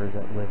giant bears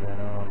that live in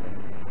them.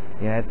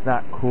 And, you know, it's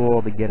not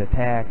cool to get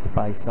attacked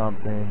by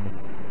something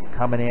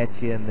coming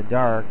at you in the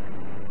dark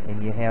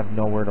and you have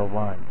nowhere to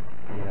run.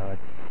 You know,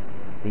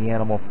 the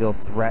animal feels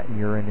threatened,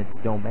 you're in its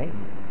domain.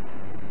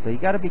 So you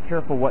got to be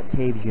careful what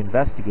caves you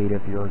investigate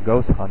if you're a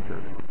ghost hunter.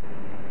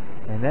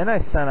 And then I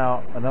sent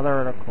out another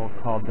article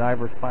called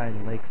Divers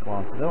Find Lake's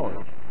Lost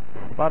Village.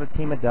 It's about a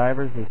team of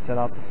divers. They set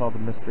out to solve the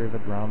mystery of the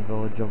drowned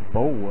village of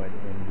Bowood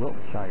in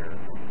Wiltshire.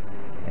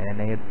 And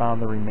they had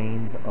found the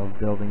remains of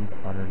buildings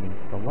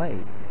underneath the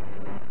lake,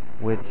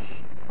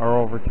 which are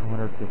over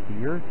 250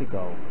 years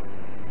ago.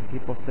 And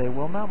people say,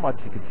 well, not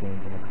much could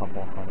change in a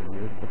couple hundred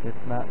years, but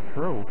that's not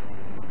true.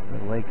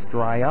 The lakes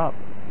dry up,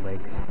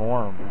 lakes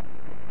form,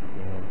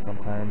 and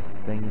sometimes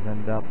things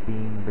end up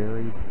being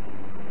buried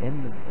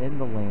in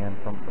the land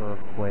from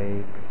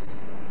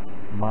earthquakes,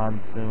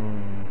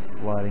 monsoons,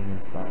 flooding,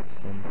 and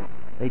such. And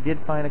they did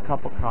find a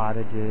couple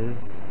cottages,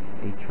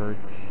 a church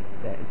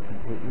that is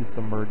completely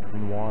submerged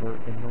in water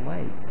in the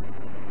lake.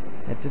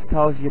 It just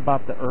tells you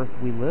about the earth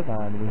we live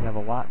on. We have a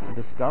lot to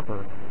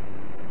discover.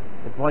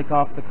 It's like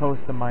off the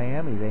coast of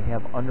Miami. They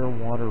have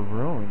underwater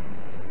ruins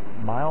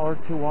a mile or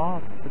two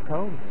off the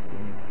coast.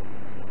 And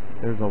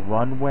there's a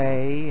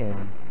runway, and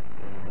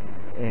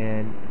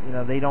you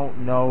know, they don't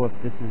know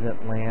if this is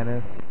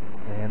Atlantis.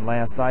 And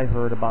last I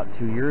heard, about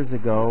 2 years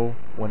ago,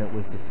 when it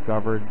was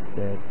discovered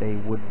that they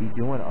would be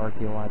doing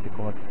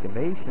archaeological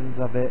excavations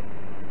of it,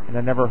 and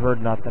I never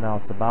heard nothing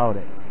else about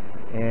it.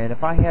 And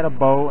if I had a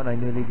boat and I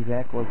knew the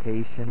exact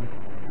location,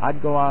 I'd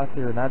go out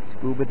there and I'd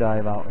scuba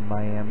dive out in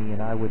Miami,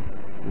 and I would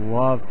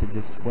love to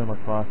just swim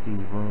across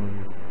these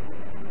ruins.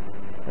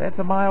 That's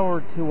a mile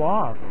or two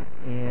off,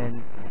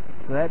 and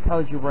so that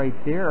tells you right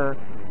there,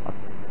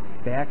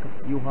 back a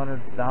few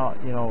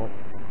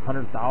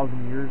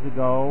 100,000 years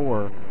ago,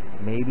 or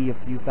maybe a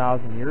few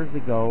thousand years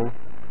ago,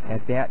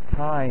 at that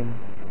time,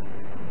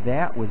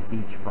 that was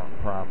beachfront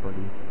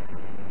property,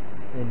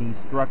 and these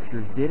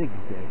structures did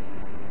exist,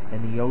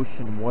 and the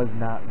ocean was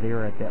not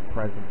there at that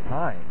present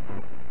time.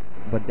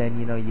 But then,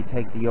 you know, you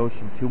take the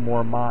ocean 2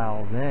 more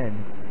miles in,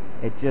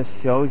 it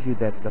just shows you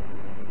that the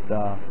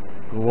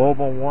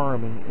global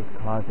warming is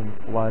causing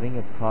flooding,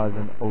 it's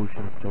causing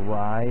oceans to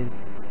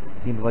rise. It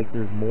seems like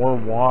there's more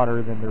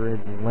water than there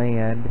is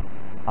land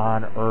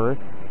on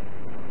Earth.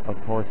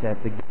 Of course,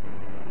 that's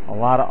a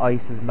lot of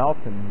ice is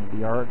melting.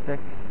 The Arctic,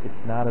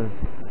 it's not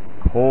as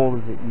cold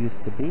as it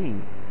used to be.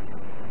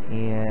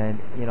 And,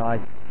 you know, I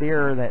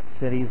fear that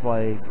cities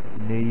like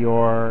New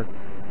York,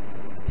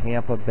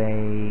 Tampa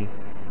Bay,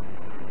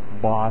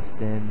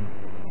 Boston,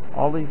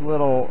 all these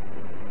little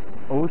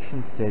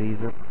ocean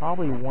cities are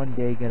probably one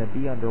day going to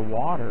be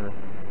underwater.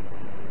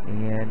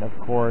 And, of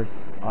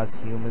course, us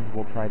humans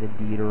will try to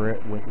deter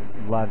it with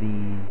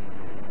levees,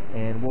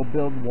 and we'll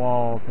build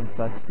walls and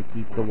such to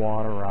keep the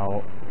water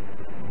out.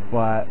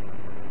 But,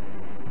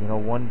 you know,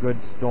 one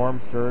good storm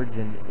surge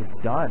and it's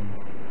done.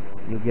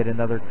 You'll get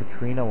another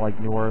Katrina like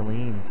New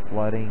Orleans,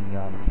 flooding,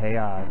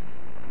 chaos.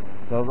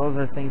 So those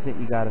are things that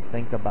you got to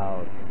think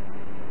about.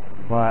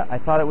 But I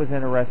thought it was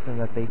interesting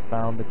that they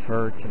found the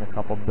church and a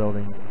couple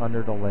buildings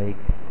under the lake.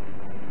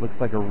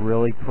 Looks like a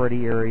really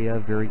pretty area,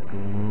 very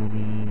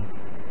gloomy,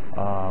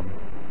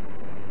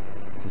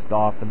 just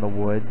off in the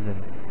woods. And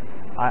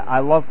I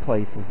love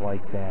places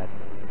like that.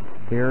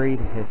 Buried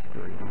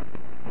history.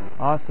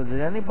 Also, did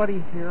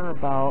anybody hear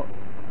about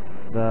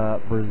the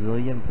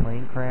Brazilian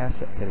plane crash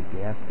that hit a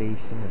gas station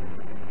and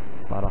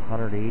about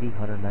 180,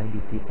 190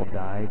 people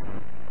died?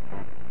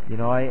 You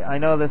know, I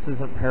know this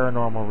isn't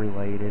paranormal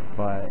related,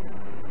 but,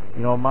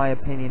 you know, in my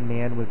opinion,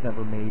 man was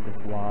never made to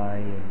fly.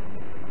 And,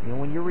 you know,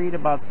 when you read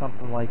about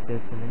something like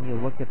this and then you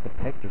look at the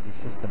pictures,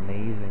 it's just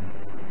amazing.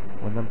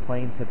 When them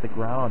planes hit the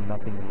ground,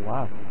 nothing's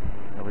left.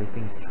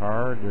 Everything's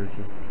charred, there's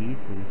just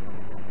pieces.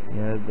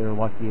 You know, they're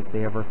lucky if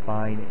they ever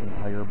find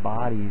entire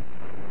bodies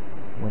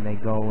when they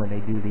go and they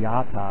do the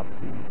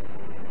autopsies.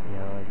 You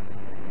know,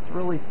 it's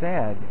really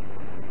sad,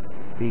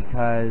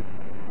 because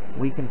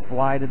we can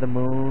fly to the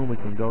moon, we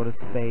can go to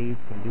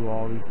space and do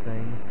all these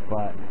things,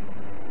 but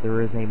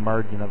there is a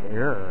margin of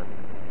error.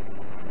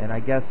 And I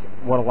guess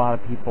what a lot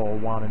of people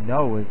want to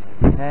know is,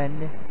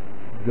 can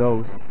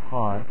ghosts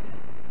haunt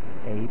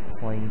a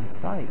plane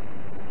site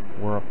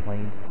where a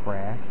plane's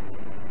crashed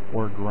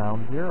or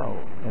ground zero?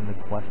 And the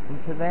question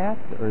to that,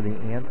 or the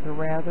answer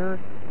rather,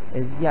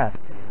 is yes.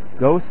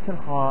 Ghosts can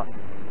haunt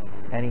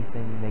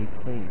anything they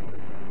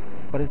please,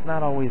 but it's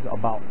not always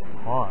about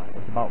haunt.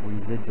 It's about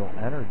residual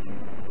energy.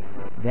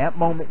 That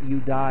moment you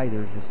die,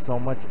 there's just so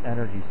much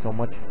energy, so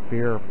much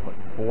fear put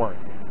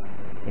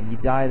forth, and you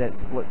die that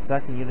split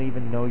second. You don't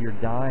even know you're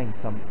dying,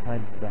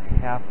 sometimes the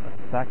half a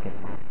second,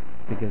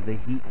 because the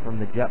heat from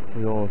the jet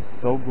fuel is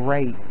so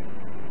great,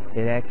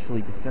 it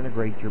actually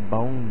disintegrates your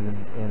bones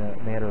in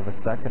a matter of a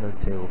second or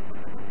two.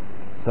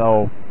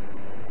 So,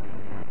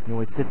 you know,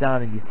 we sit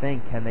down and you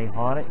think, can they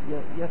haunt it?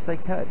 Yes, they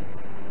could.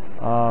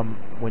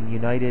 When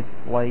United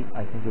Flight,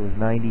 I think it was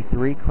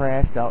 93,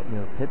 crashed out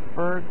near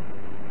Pittsburgh,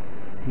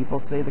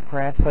 people say the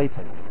crash sites,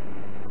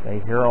 they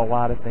hear a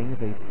lot of things,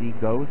 they see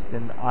ghosts,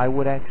 and I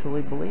would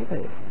actually believe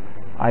it.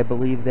 I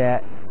believe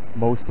that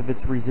most of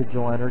it's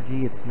residual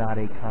energy. It's not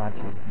a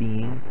conscious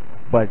being,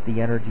 but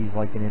the energy is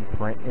like an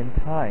imprint in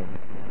time.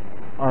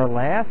 Our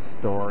last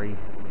story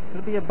It's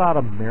going to be about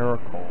a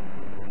miracle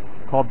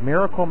called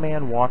Miracle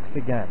Man Walks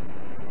Again.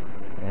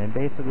 And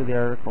basically the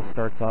article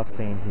starts off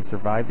saying he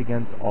survived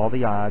against all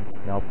the odds.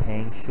 Now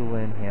Pang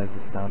Shulin has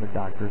astounded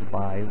doctors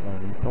by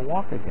learning to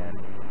walk again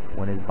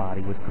when his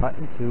body was cut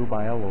in two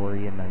by a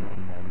lorry in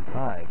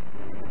 1995.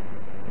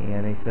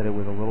 And they said it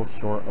was a little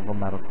short of a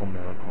medical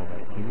miracle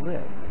that he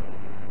lived.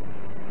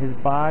 His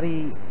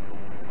body,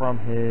 from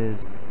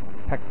his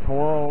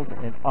pectorals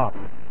and up,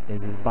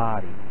 is his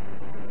body.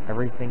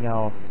 Everything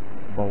else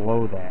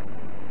below that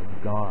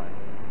is gone.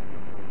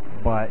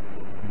 But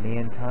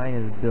mankind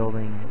is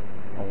building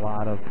a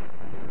lot of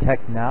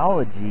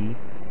technology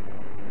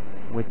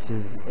which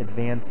is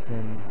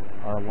advancing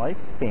our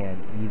lifespan,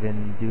 even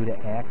due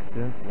to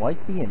accidents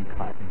like being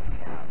cut in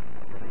half.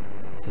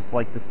 Just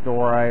like the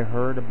story I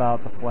heard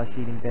about the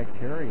flesh-eating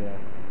bacteria.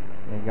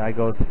 And a guy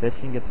goes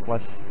fishing, gets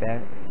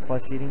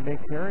flesh-eating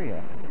bacteria.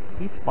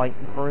 He's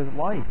fighting for his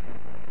life.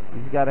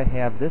 He's got to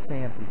have this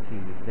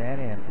amputeed, that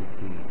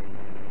amputeed.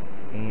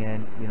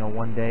 And, you know,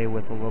 one day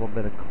with a little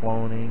bit of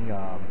cloning,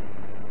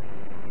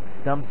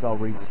 stem cell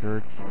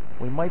research,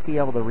 we might be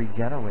able to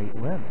regenerate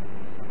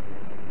limbs.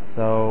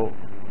 So,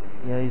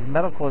 you know, these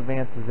medical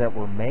advances that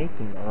we're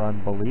making are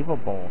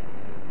unbelievable,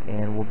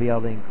 and we'll be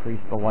able to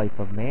increase the life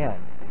of man.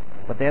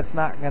 But that's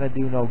not going to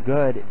do no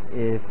good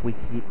if we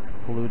keep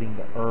polluting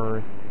the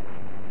earth,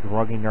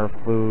 drugging our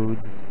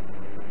foods,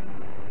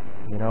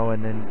 you know,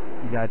 and then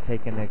you got to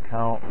take into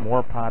account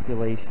more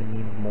population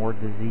means more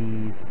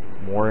disease,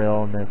 more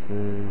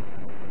illnesses,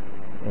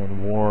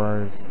 and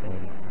wars,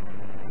 and,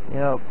 you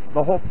know,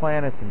 the whole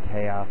planet's in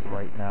chaos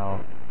right now.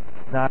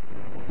 It's not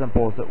as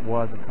simple as it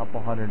was a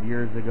couple hundred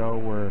years ago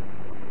where,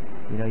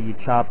 you know, you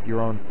chopped your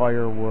own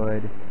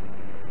firewood,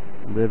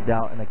 lived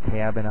out in a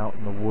cabin out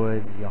in the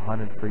woods, you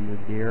hunted for your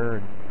deer,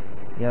 and,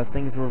 you know,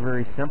 things were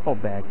very simple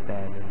back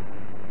then. And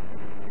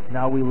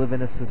now we live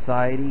in a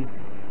society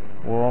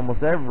where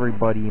almost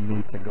everybody you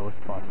meet's a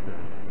Ghostbuster.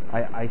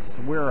 I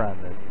swear on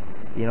this.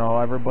 You know,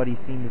 everybody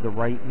seems to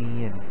write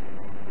me and,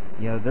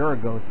 you know, they're a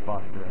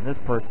Ghostbuster, and this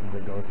person's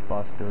a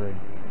Ghostbuster, and,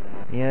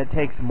 you know, it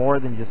takes more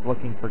than just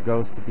looking for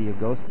ghosts to be a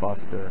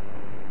Ghostbuster.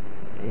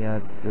 You know,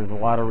 there's a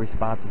lot of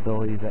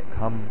responsibilities that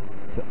come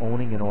to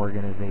owning an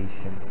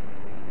organization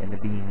and to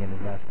being an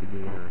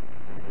investigator.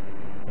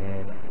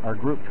 And our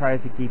group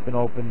tries to keep an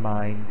open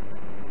mind.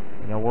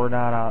 You know, we're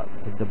not out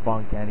to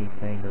debunk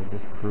anything or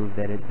disprove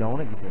that it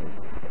don't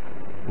exist.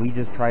 We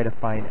just try to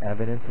find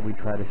evidence, and we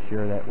try to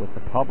share that with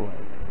the public.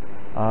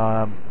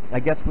 I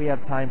guess we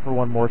have time for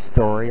one more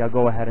story. I'll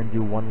go ahead and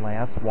do one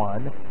last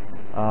one.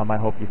 I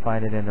hope you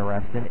find it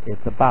interesting.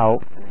 It's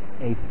about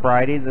a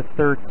Friday the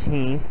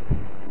 13th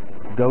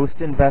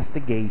ghost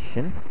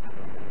investigation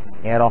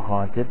at a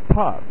haunted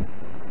pub.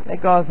 It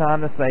goes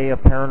on to say a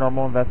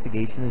paranormal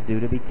investigation is due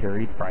to be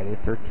carried Friday the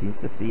 13th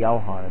to see how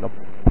haunted a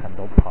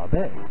Pendle pub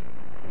is.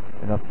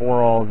 And the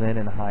 4 Alls Inn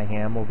in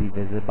Higham will be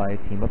visited by a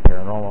team of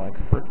paranormal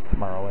experts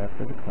tomorrow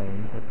after the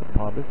claims that the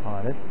pub is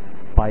haunted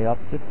by up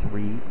to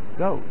 3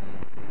 ghosts.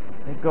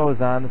 It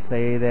goes on to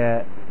say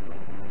that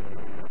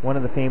one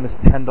of the famous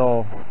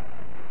Pendle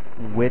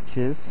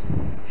witches,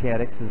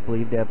 Chaddix, is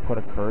believed to have put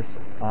a curse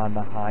on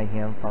the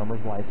Higham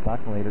farmer's livestock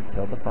and later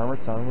killed the farmer's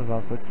son, was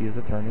also accused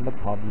of turning the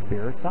pub's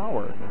beer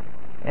sour.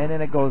 And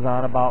then it goes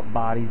on about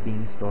bodies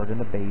being stored in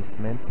the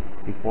basement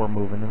before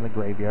moving in the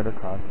graveyard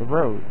across the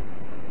road.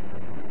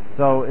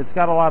 So it's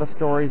got a lot of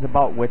stories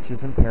about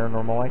witches and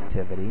paranormal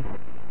activity.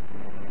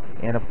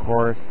 And of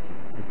course,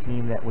 the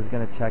team that was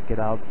going to check it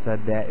out said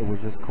that it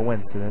was just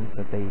coincidence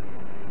that they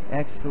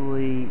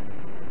actually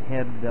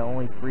had the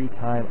only free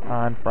time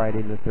on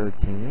Friday the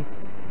 13th.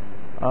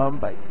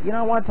 But, you know,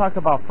 I want to talk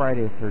about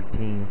Friday the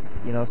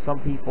 13th. You know, some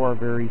people are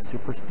very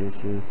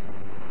superstitious.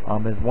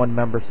 As one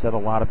member said, a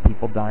lot of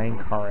people die in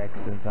car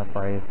accidents on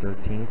Friday the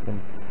 13th. And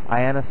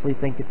I honestly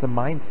think it's a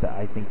mindset.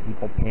 I think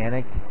people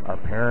panic, are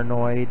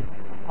paranoid.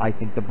 I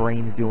think the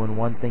brain's doing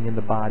one thing and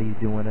the body's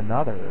doing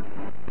another.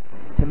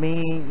 To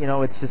me, you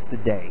know, it's just a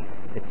day.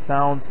 It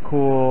sounds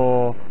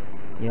cool.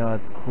 You know,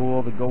 it's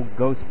cool to go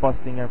ghost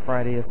busting on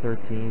Friday the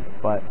 13th.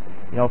 But,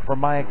 you know, from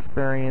my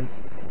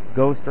experience,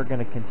 ghosts are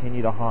going to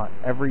continue to haunt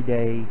every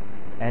day,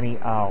 any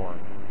hour.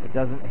 It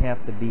doesn't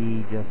have to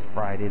be just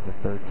Friday the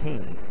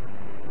 13th.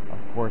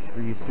 Of course,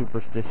 for you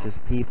superstitious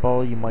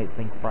people, you might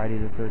think Friday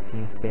the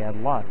 13th is bad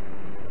luck.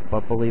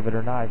 But believe it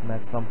or not, I've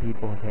met some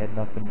people who had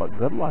nothing but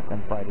good luck on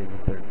Friday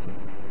the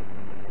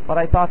 13th. But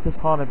I thought this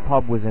haunted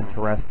pub was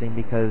interesting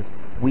because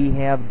we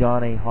have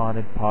done a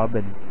haunted pub,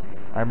 and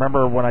I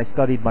remember when I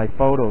studied my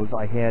photos,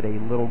 I had a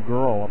little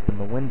girl up in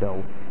the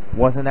window.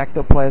 Wasn't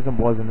ectoplasm,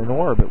 wasn't an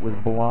orb. It was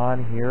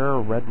blonde hair,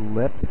 red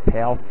lips,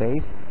 pale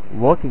face,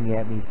 looking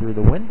at me through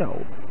the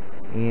window.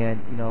 And,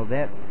 you know,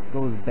 that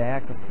goes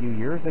back a few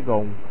years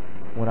ago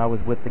when I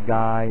was with the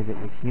guys. It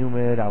was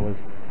humid. I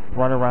was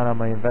running around on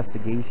my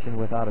investigation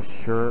without a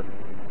shirt,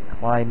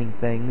 climbing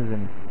things.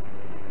 And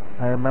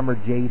I remember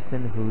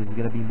Jason, who's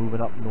going to be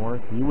moving up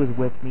north, he was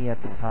with me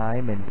at the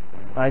time. And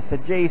I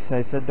said, Jason,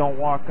 I said, don't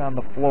walk on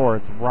the floor.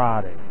 It's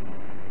rotted.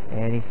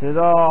 And he said,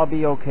 oh, I'll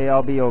be okay,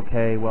 I'll be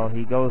okay. Well,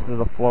 he goes to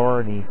the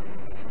floor and he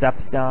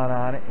steps down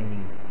on it, and he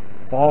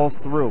falls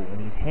through,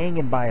 and he's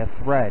hanging by a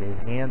thread. His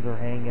hands are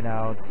hanging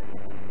out.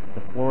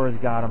 The floor has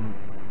got him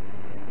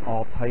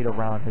all tight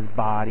around his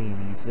body,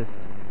 and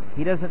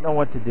he doesn't know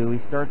what to do. He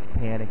starts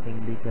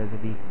panicking because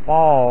if he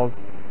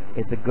falls,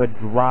 it's a good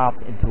drop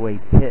into a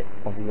pit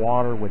of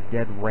water with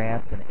dead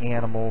rats and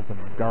animals and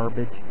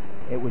garbage.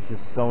 It was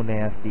just so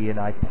nasty, and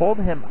I pulled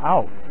him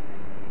out,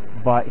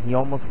 but he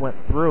almost went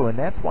through, and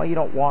that's why you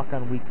don't walk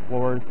on weak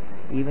floors.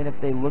 Even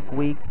if they look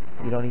weak,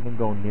 you don't even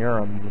go near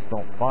them. You just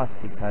don't fuss,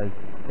 because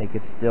they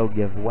could still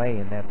give way,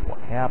 and that's what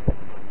happened.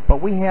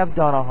 But we have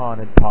done a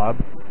haunted pub,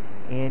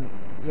 and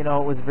you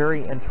know, it was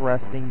very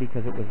interesting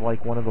because it was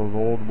like one of those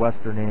old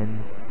Western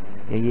inns.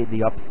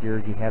 The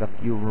upstairs, you had a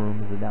few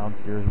rooms. The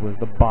downstairs was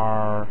the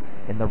bar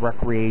and the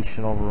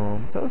recreational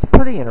room. So it was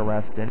pretty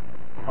interesting.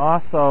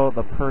 Also,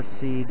 the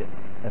Perseid,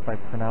 if I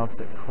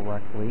pronounced it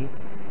correctly,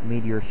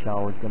 meteor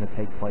shower is going to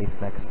take place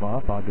next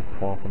month, August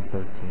 12th and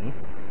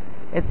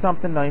 13th. It's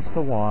something nice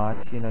to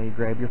watch. You know, you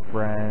grab your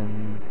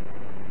friends,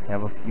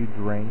 have a few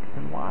drinks,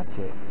 and watch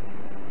it.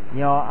 You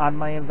know, on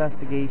my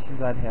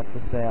investigations, I'd have to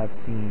say I've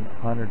seen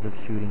hundreds of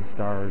shooting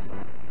stars.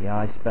 Yeah,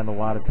 I spend a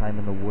lot of time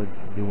in the woods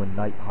doing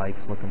night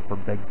hikes looking for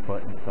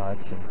Bigfoot and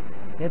such, and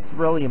it's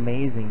really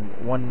amazing.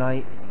 One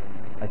night,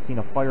 I seen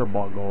a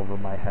fireball go over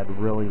my head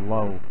really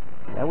low.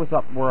 That was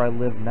up where I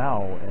live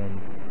now,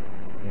 and,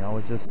 you know,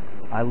 it's just,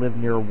 I live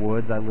near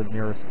woods, I live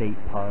near a state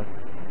park.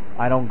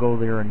 I don't go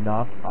there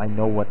enough. I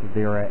know what's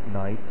there at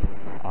night.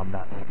 I'm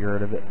not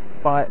scared of it.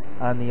 But,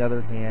 on the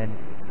other hand,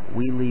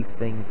 we leave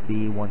things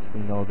be once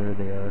we know they're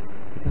there,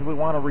 because we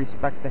want to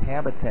respect the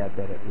habitat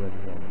that it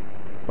lives in.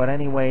 But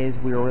anyways,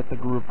 we were with a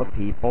group of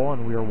people,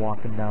 and we were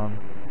walking down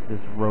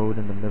this road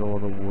in the middle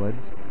of the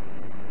woods,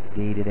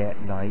 gated at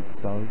night,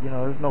 so, you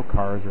know, there's no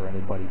cars or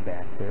anybody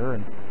back there,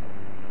 and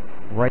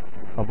right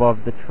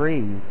above the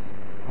trees,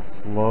 a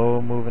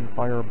slow-moving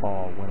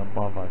fireball went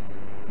above us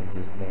and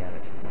just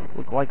vanished. It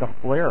looked like a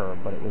flare,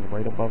 but it was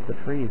right above the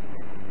trees.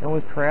 It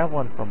was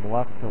traveling from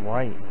left to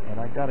right, and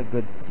I got a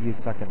good few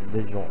second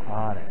visual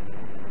on it.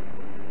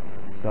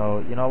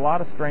 So, you know, a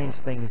lot of strange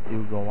things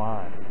do go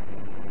on.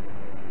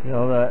 You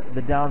know,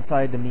 the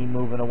downside to me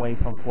moving away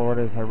from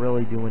Florida is I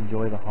really do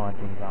enjoy the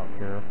hauntings out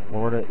here.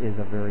 Florida is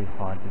a very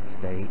haunted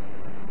state.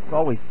 There's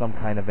always some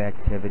kind of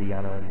activity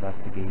on our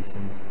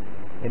investigations.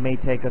 It may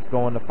take us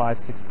going to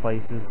 5-6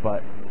 places,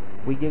 but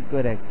we get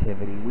good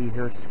activity. We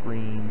hear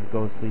screams,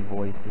 ghostly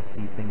voices,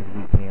 see things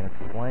we can't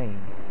explain.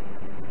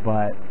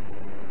 But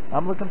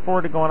I'm looking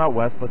forward to going out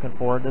west, looking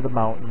forward to the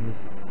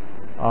mountains.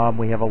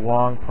 We have a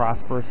long,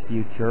 prosperous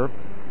future.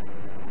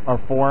 Our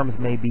forums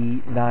may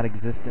be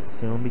non-existent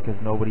soon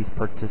because nobody's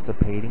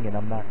participating, and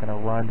I'm not going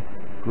to run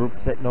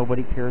groups that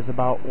nobody cares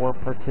about or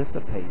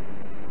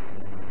participates.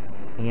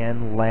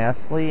 And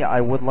lastly,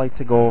 I would like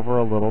to go over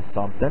a little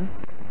something.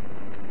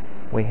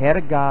 We had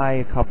a guy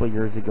a couple of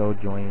years ago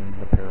join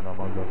the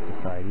Paranormal Ghost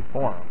Society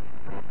forum.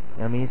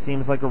 I mean, he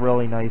seems like a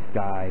really nice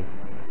guy.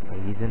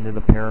 He's into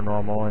the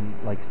paranormal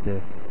and likes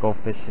to go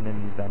fishing and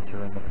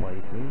venture into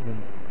places. And,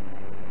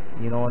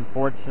 you know,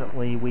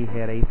 unfortunately, we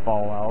had a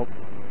fallout.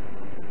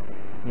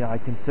 You know, I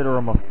consider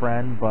him a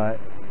friend, but,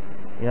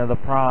 you know, the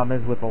problem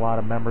is with a lot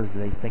of members,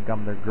 they think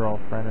I'm their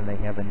girlfriend and they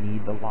have a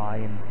need to lie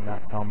and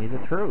not tell me the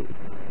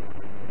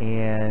truth.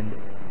 And,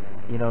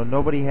 you know,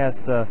 nobody has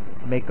to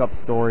make up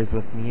stories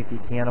with me. If you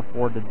can't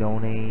afford to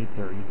donate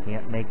or you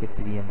can't make it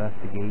to the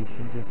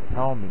investigation, just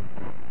tell me.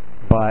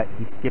 But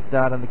he skipped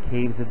out on the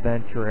caves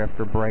adventure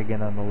after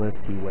bragging on the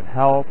list he would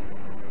help,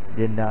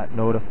 did not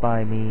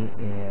notify me,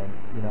 and,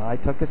 you know, I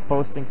took his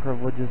posting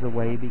privileges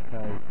away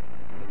because,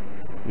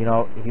 you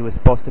know, he was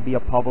supposed to be a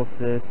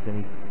publicist,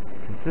 and he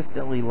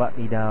consistently let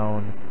me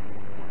down,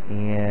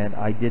 and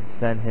I did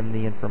send him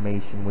the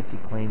information, which he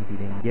claims he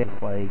didn't get.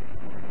 It's like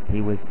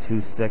he was too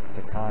sick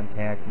to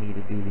contact me to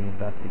do the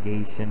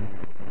investigation,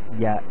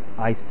 yet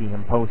I see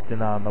him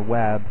posting on the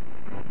web,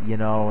 you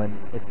know, and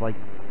it's like,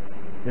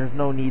 there's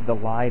no need to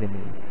lie to me.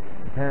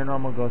 The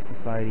Paranormal Ghost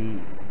Society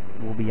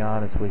will be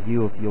honest with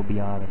you if you'll be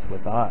honest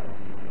with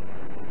us.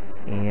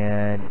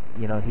 And,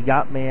 you know, he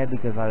got mad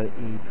because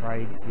he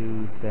tried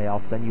to say, I'll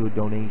send you a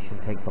donation,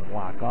 take the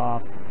block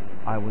off.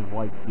 I was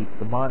like, keep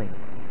the money.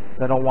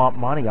 So I don't want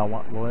money, I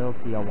want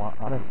loyalty, I want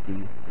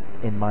honesty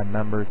in my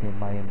members and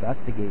my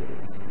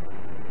investigators.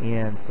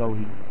 And so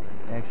he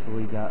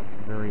actually got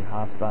very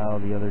hostile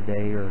the other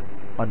day, or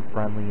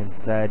unfriendly, and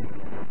said,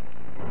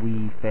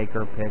 we fake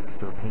our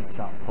pics or paint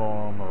shop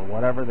for them or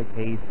whatever the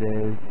case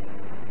is,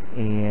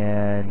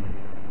 and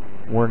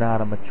we're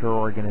not a mature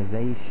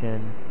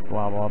organization,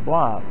 blah blah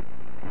blah.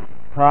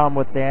 Problem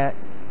with that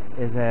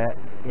is that,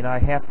 you know, I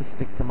have to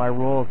stick to my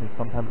rules, and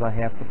sometimes I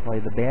have to play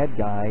the bad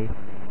guy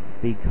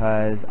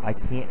because I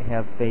can't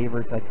have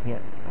favorites. I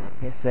can't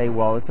say,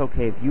 well, it's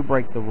okay if you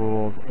break the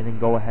rules and then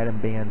go ahead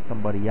and ban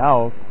somebody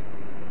else.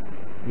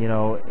 You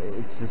know,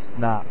 it's just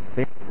not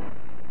fair.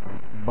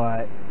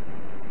 But,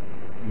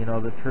 you know,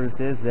 the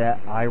truth is that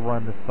I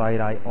run the site,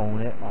 I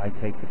own it, I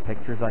take the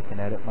pictures, I can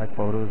edit my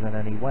photos in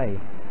any way.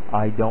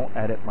 I don't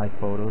edit my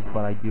photos,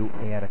 but I do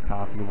add a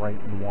copyright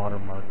and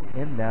watermark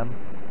in them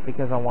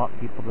because I want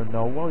people to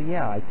know, well,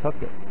 yeah, I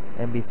took it.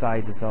 And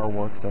besides, it's our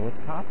work, so it's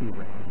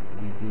copyrighted.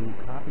 We do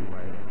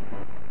copyright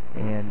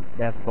it. And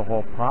that's the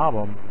whole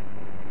problem.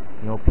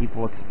 You know,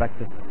 people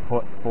expect us to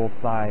put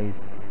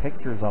full-size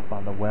pictures up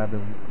on the web,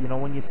 and, you know,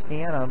 when you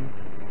scan them,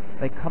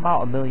 they come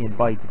out 1,000,000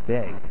 bytes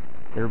big.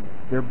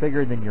 They're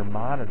bigger than your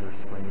monitor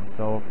screen,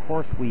 so of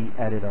course we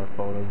edit our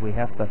photos. We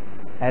have to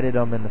edit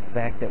them in the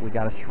fact that we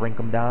got to shrink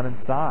them down in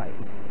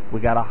size. We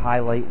got to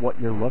highlight what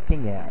you're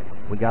looking at.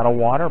 We got to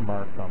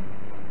watermark them.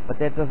 But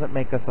that doesn't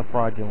make us a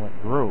fraudulent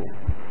group.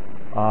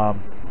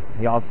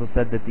 He also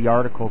said that the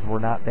articles were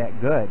not that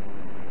good.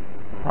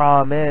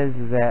 Problem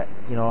is that,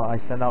 you know, I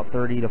send out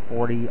 30 to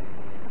 40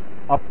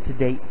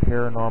 up-to-date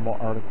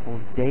paranormal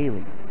articles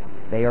daily.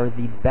 They are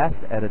the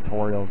best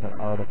editorials and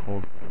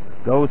articles.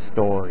 Ghost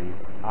stories,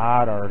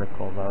 odd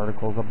articles,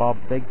 articles about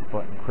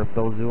Bigfoot and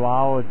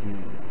cryptozoology,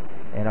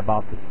 and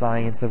about the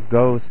science of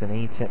ghosts and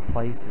ancient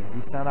places.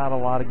 We send out a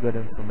lot of good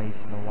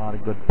information, a lot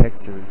of good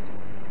pictures.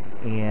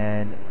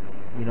 And,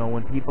 you know,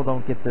 when people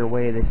don't get their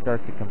way, they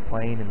start to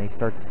complain and they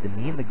start to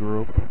demean the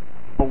group.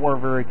 But we're a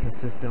very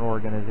consistent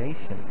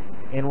organization,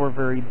 and we're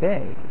very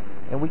big.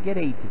 And we get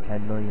 8 to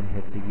 10 million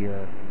hits a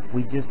year.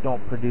 We just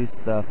don't produce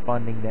the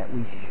funding that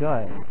we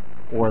should,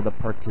 or the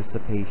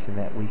participation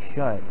that we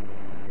should.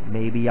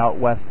 Maybe out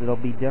west it'll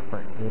be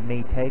different. It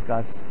may take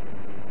us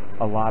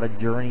a lot of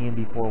journeying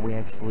before we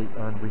actually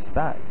earn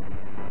respect.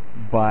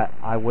 But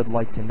I would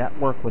like to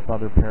network with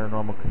other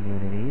paranormal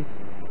communities.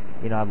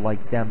 You know, I'd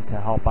like them to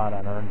help out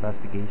on our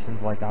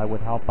investigations like I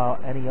would help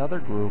out any other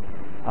group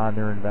on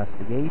their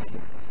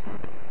investigations.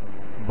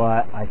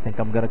 But I think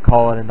I'm going to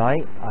call it a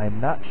night.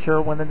 I'm not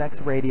sure when the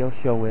next radio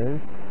show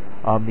is.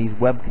 These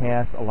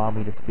webcasts allow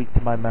me to speak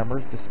to my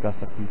members,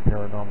 discuss a few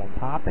paranormal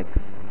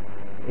topics.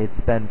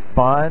 It's been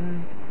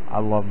fun. I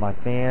love my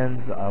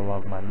fans. I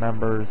love my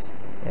members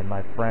and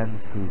my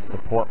friends who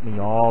support me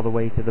all the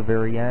way to the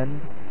very end.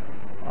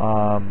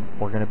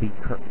 We're going to be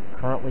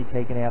currently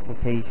taking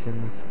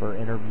applications for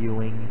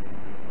interviewing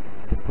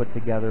to put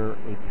together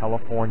a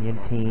Californian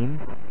team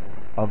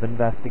of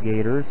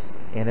investigators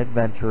and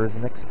adventurers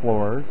and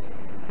explorers.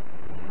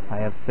 I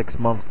have 6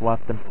 months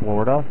left in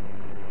Florida.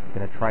 I'm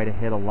going to try to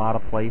hit a lot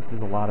of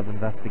places, a lot of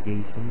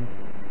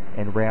investigations,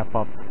 and wrap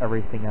up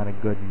everything on a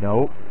good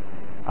note.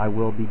 I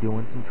will be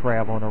doing some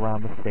traveling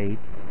around the state.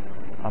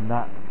 I'm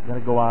not going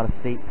to go out of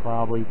state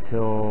probably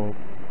till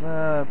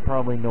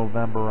probably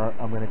November.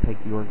 I'm going to take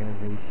the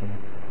organization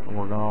and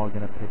we're all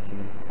going to pitch in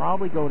and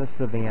probably go to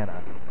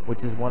Savannah,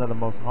 which is one of the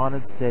most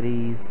haunted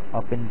cities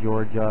up in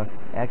Georgia,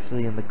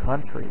 actually in the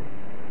country.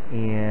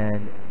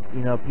 And,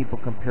 you know, people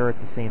compare it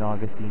to St.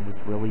 Augustine.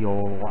 It's really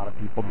old. A lot of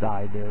people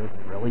died there. It's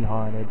really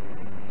haunted.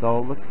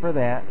 So look for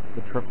that.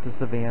 The trip to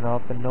Savannah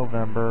up in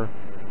November.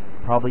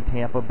 Probably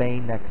Tampa Bay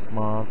next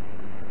month.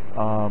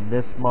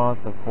 This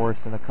month, of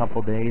course, in a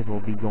couple days,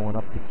 we'll be going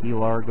up to Key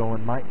Largo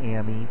in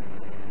Miami.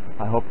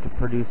 I hope to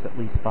produce at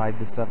least 5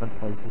 to 7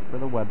 places for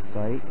the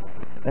website.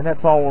 And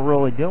that's all we're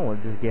really doing. We're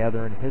just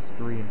gathering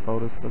history and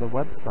photos for the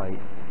website.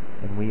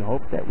 And we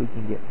hope that we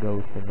can get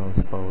ghosts in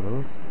those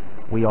photos.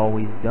 We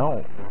always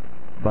don't.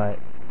 But,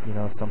 you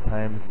know,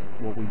 sometimes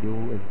what we do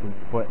is we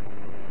put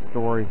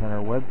stories on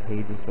our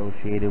webpage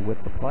associated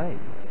with the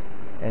place.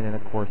 And then,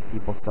 of course,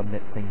 people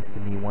submit things to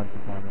me once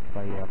it's on the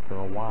site after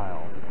a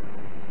while.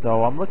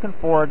 So I'm looking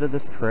forward to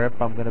this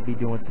trip. I'm going to be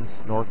doing some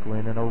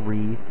snorkeling in a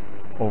reef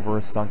over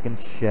a sunken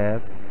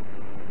ship.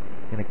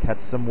 Going to catch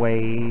some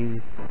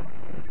waves.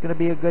 It's going to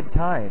be a good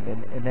time,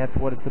 and that's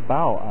what it's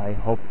about.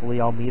 Hopefully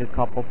I'll meet a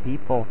couple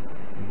people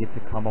and get to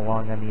come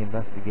along on the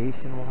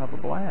investigation. We'll have a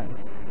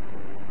blast.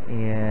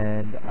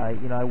 And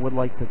I would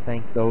like to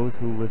thank those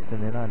who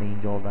listen in on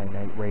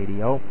AngelOfThyNight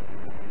Radio.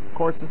 Of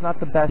course, it's not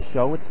the best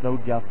show. It's no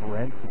Jeff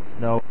Rentz. It's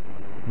no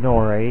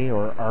Norrie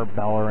or Art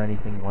Bell or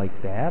anything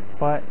like that.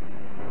 But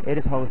it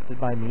is hosted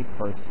by me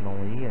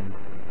personally, and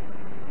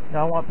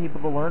I want people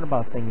to learn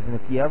about things. And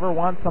if you ever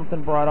want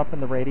something brought up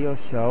in the radio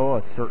show,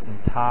 a certain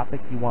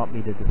topic you want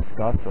me to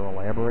discuss or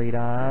elaborate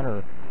on,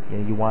 or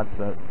you want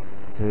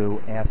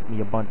to ask me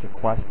a bunch of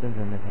questions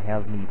and then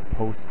have me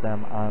post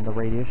them on the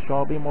radio show,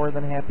 I'll be more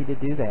than happy to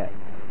do that.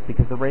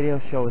 Because the radio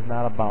show is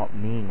not about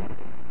me.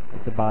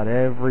 It's about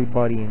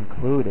everybody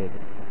included.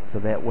 So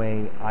that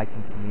way I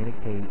can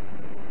communicate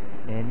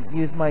and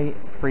use my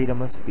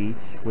freedom of speech,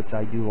 which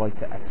I do like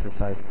to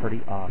exercise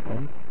pretty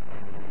often.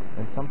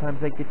 And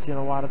sometimes that gets you in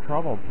a lot of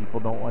trouble. People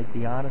don't like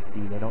the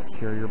honesty. They don't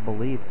share your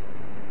beliefs.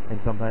 And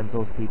sometimes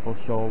those people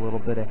show a little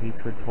bit of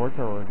hatred towards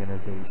our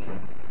organization.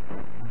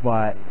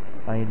 But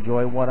I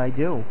enjoy what I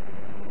do.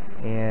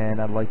 And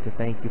I'd like to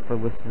thank you for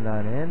listening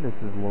on in.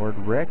 This is Lord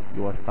Rick,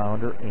 your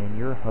founder and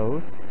your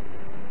host.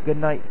 Good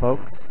night,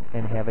 folks,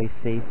 and have a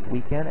safe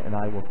weekend. And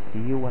I will see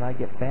you when I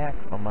get back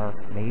from our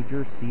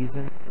major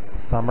season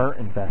summer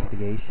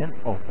investigation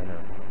opener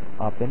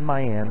up in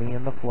Miami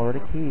in the Florida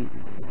Keys.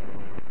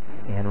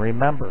 And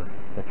remember,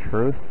 the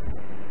truth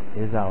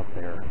is out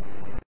there.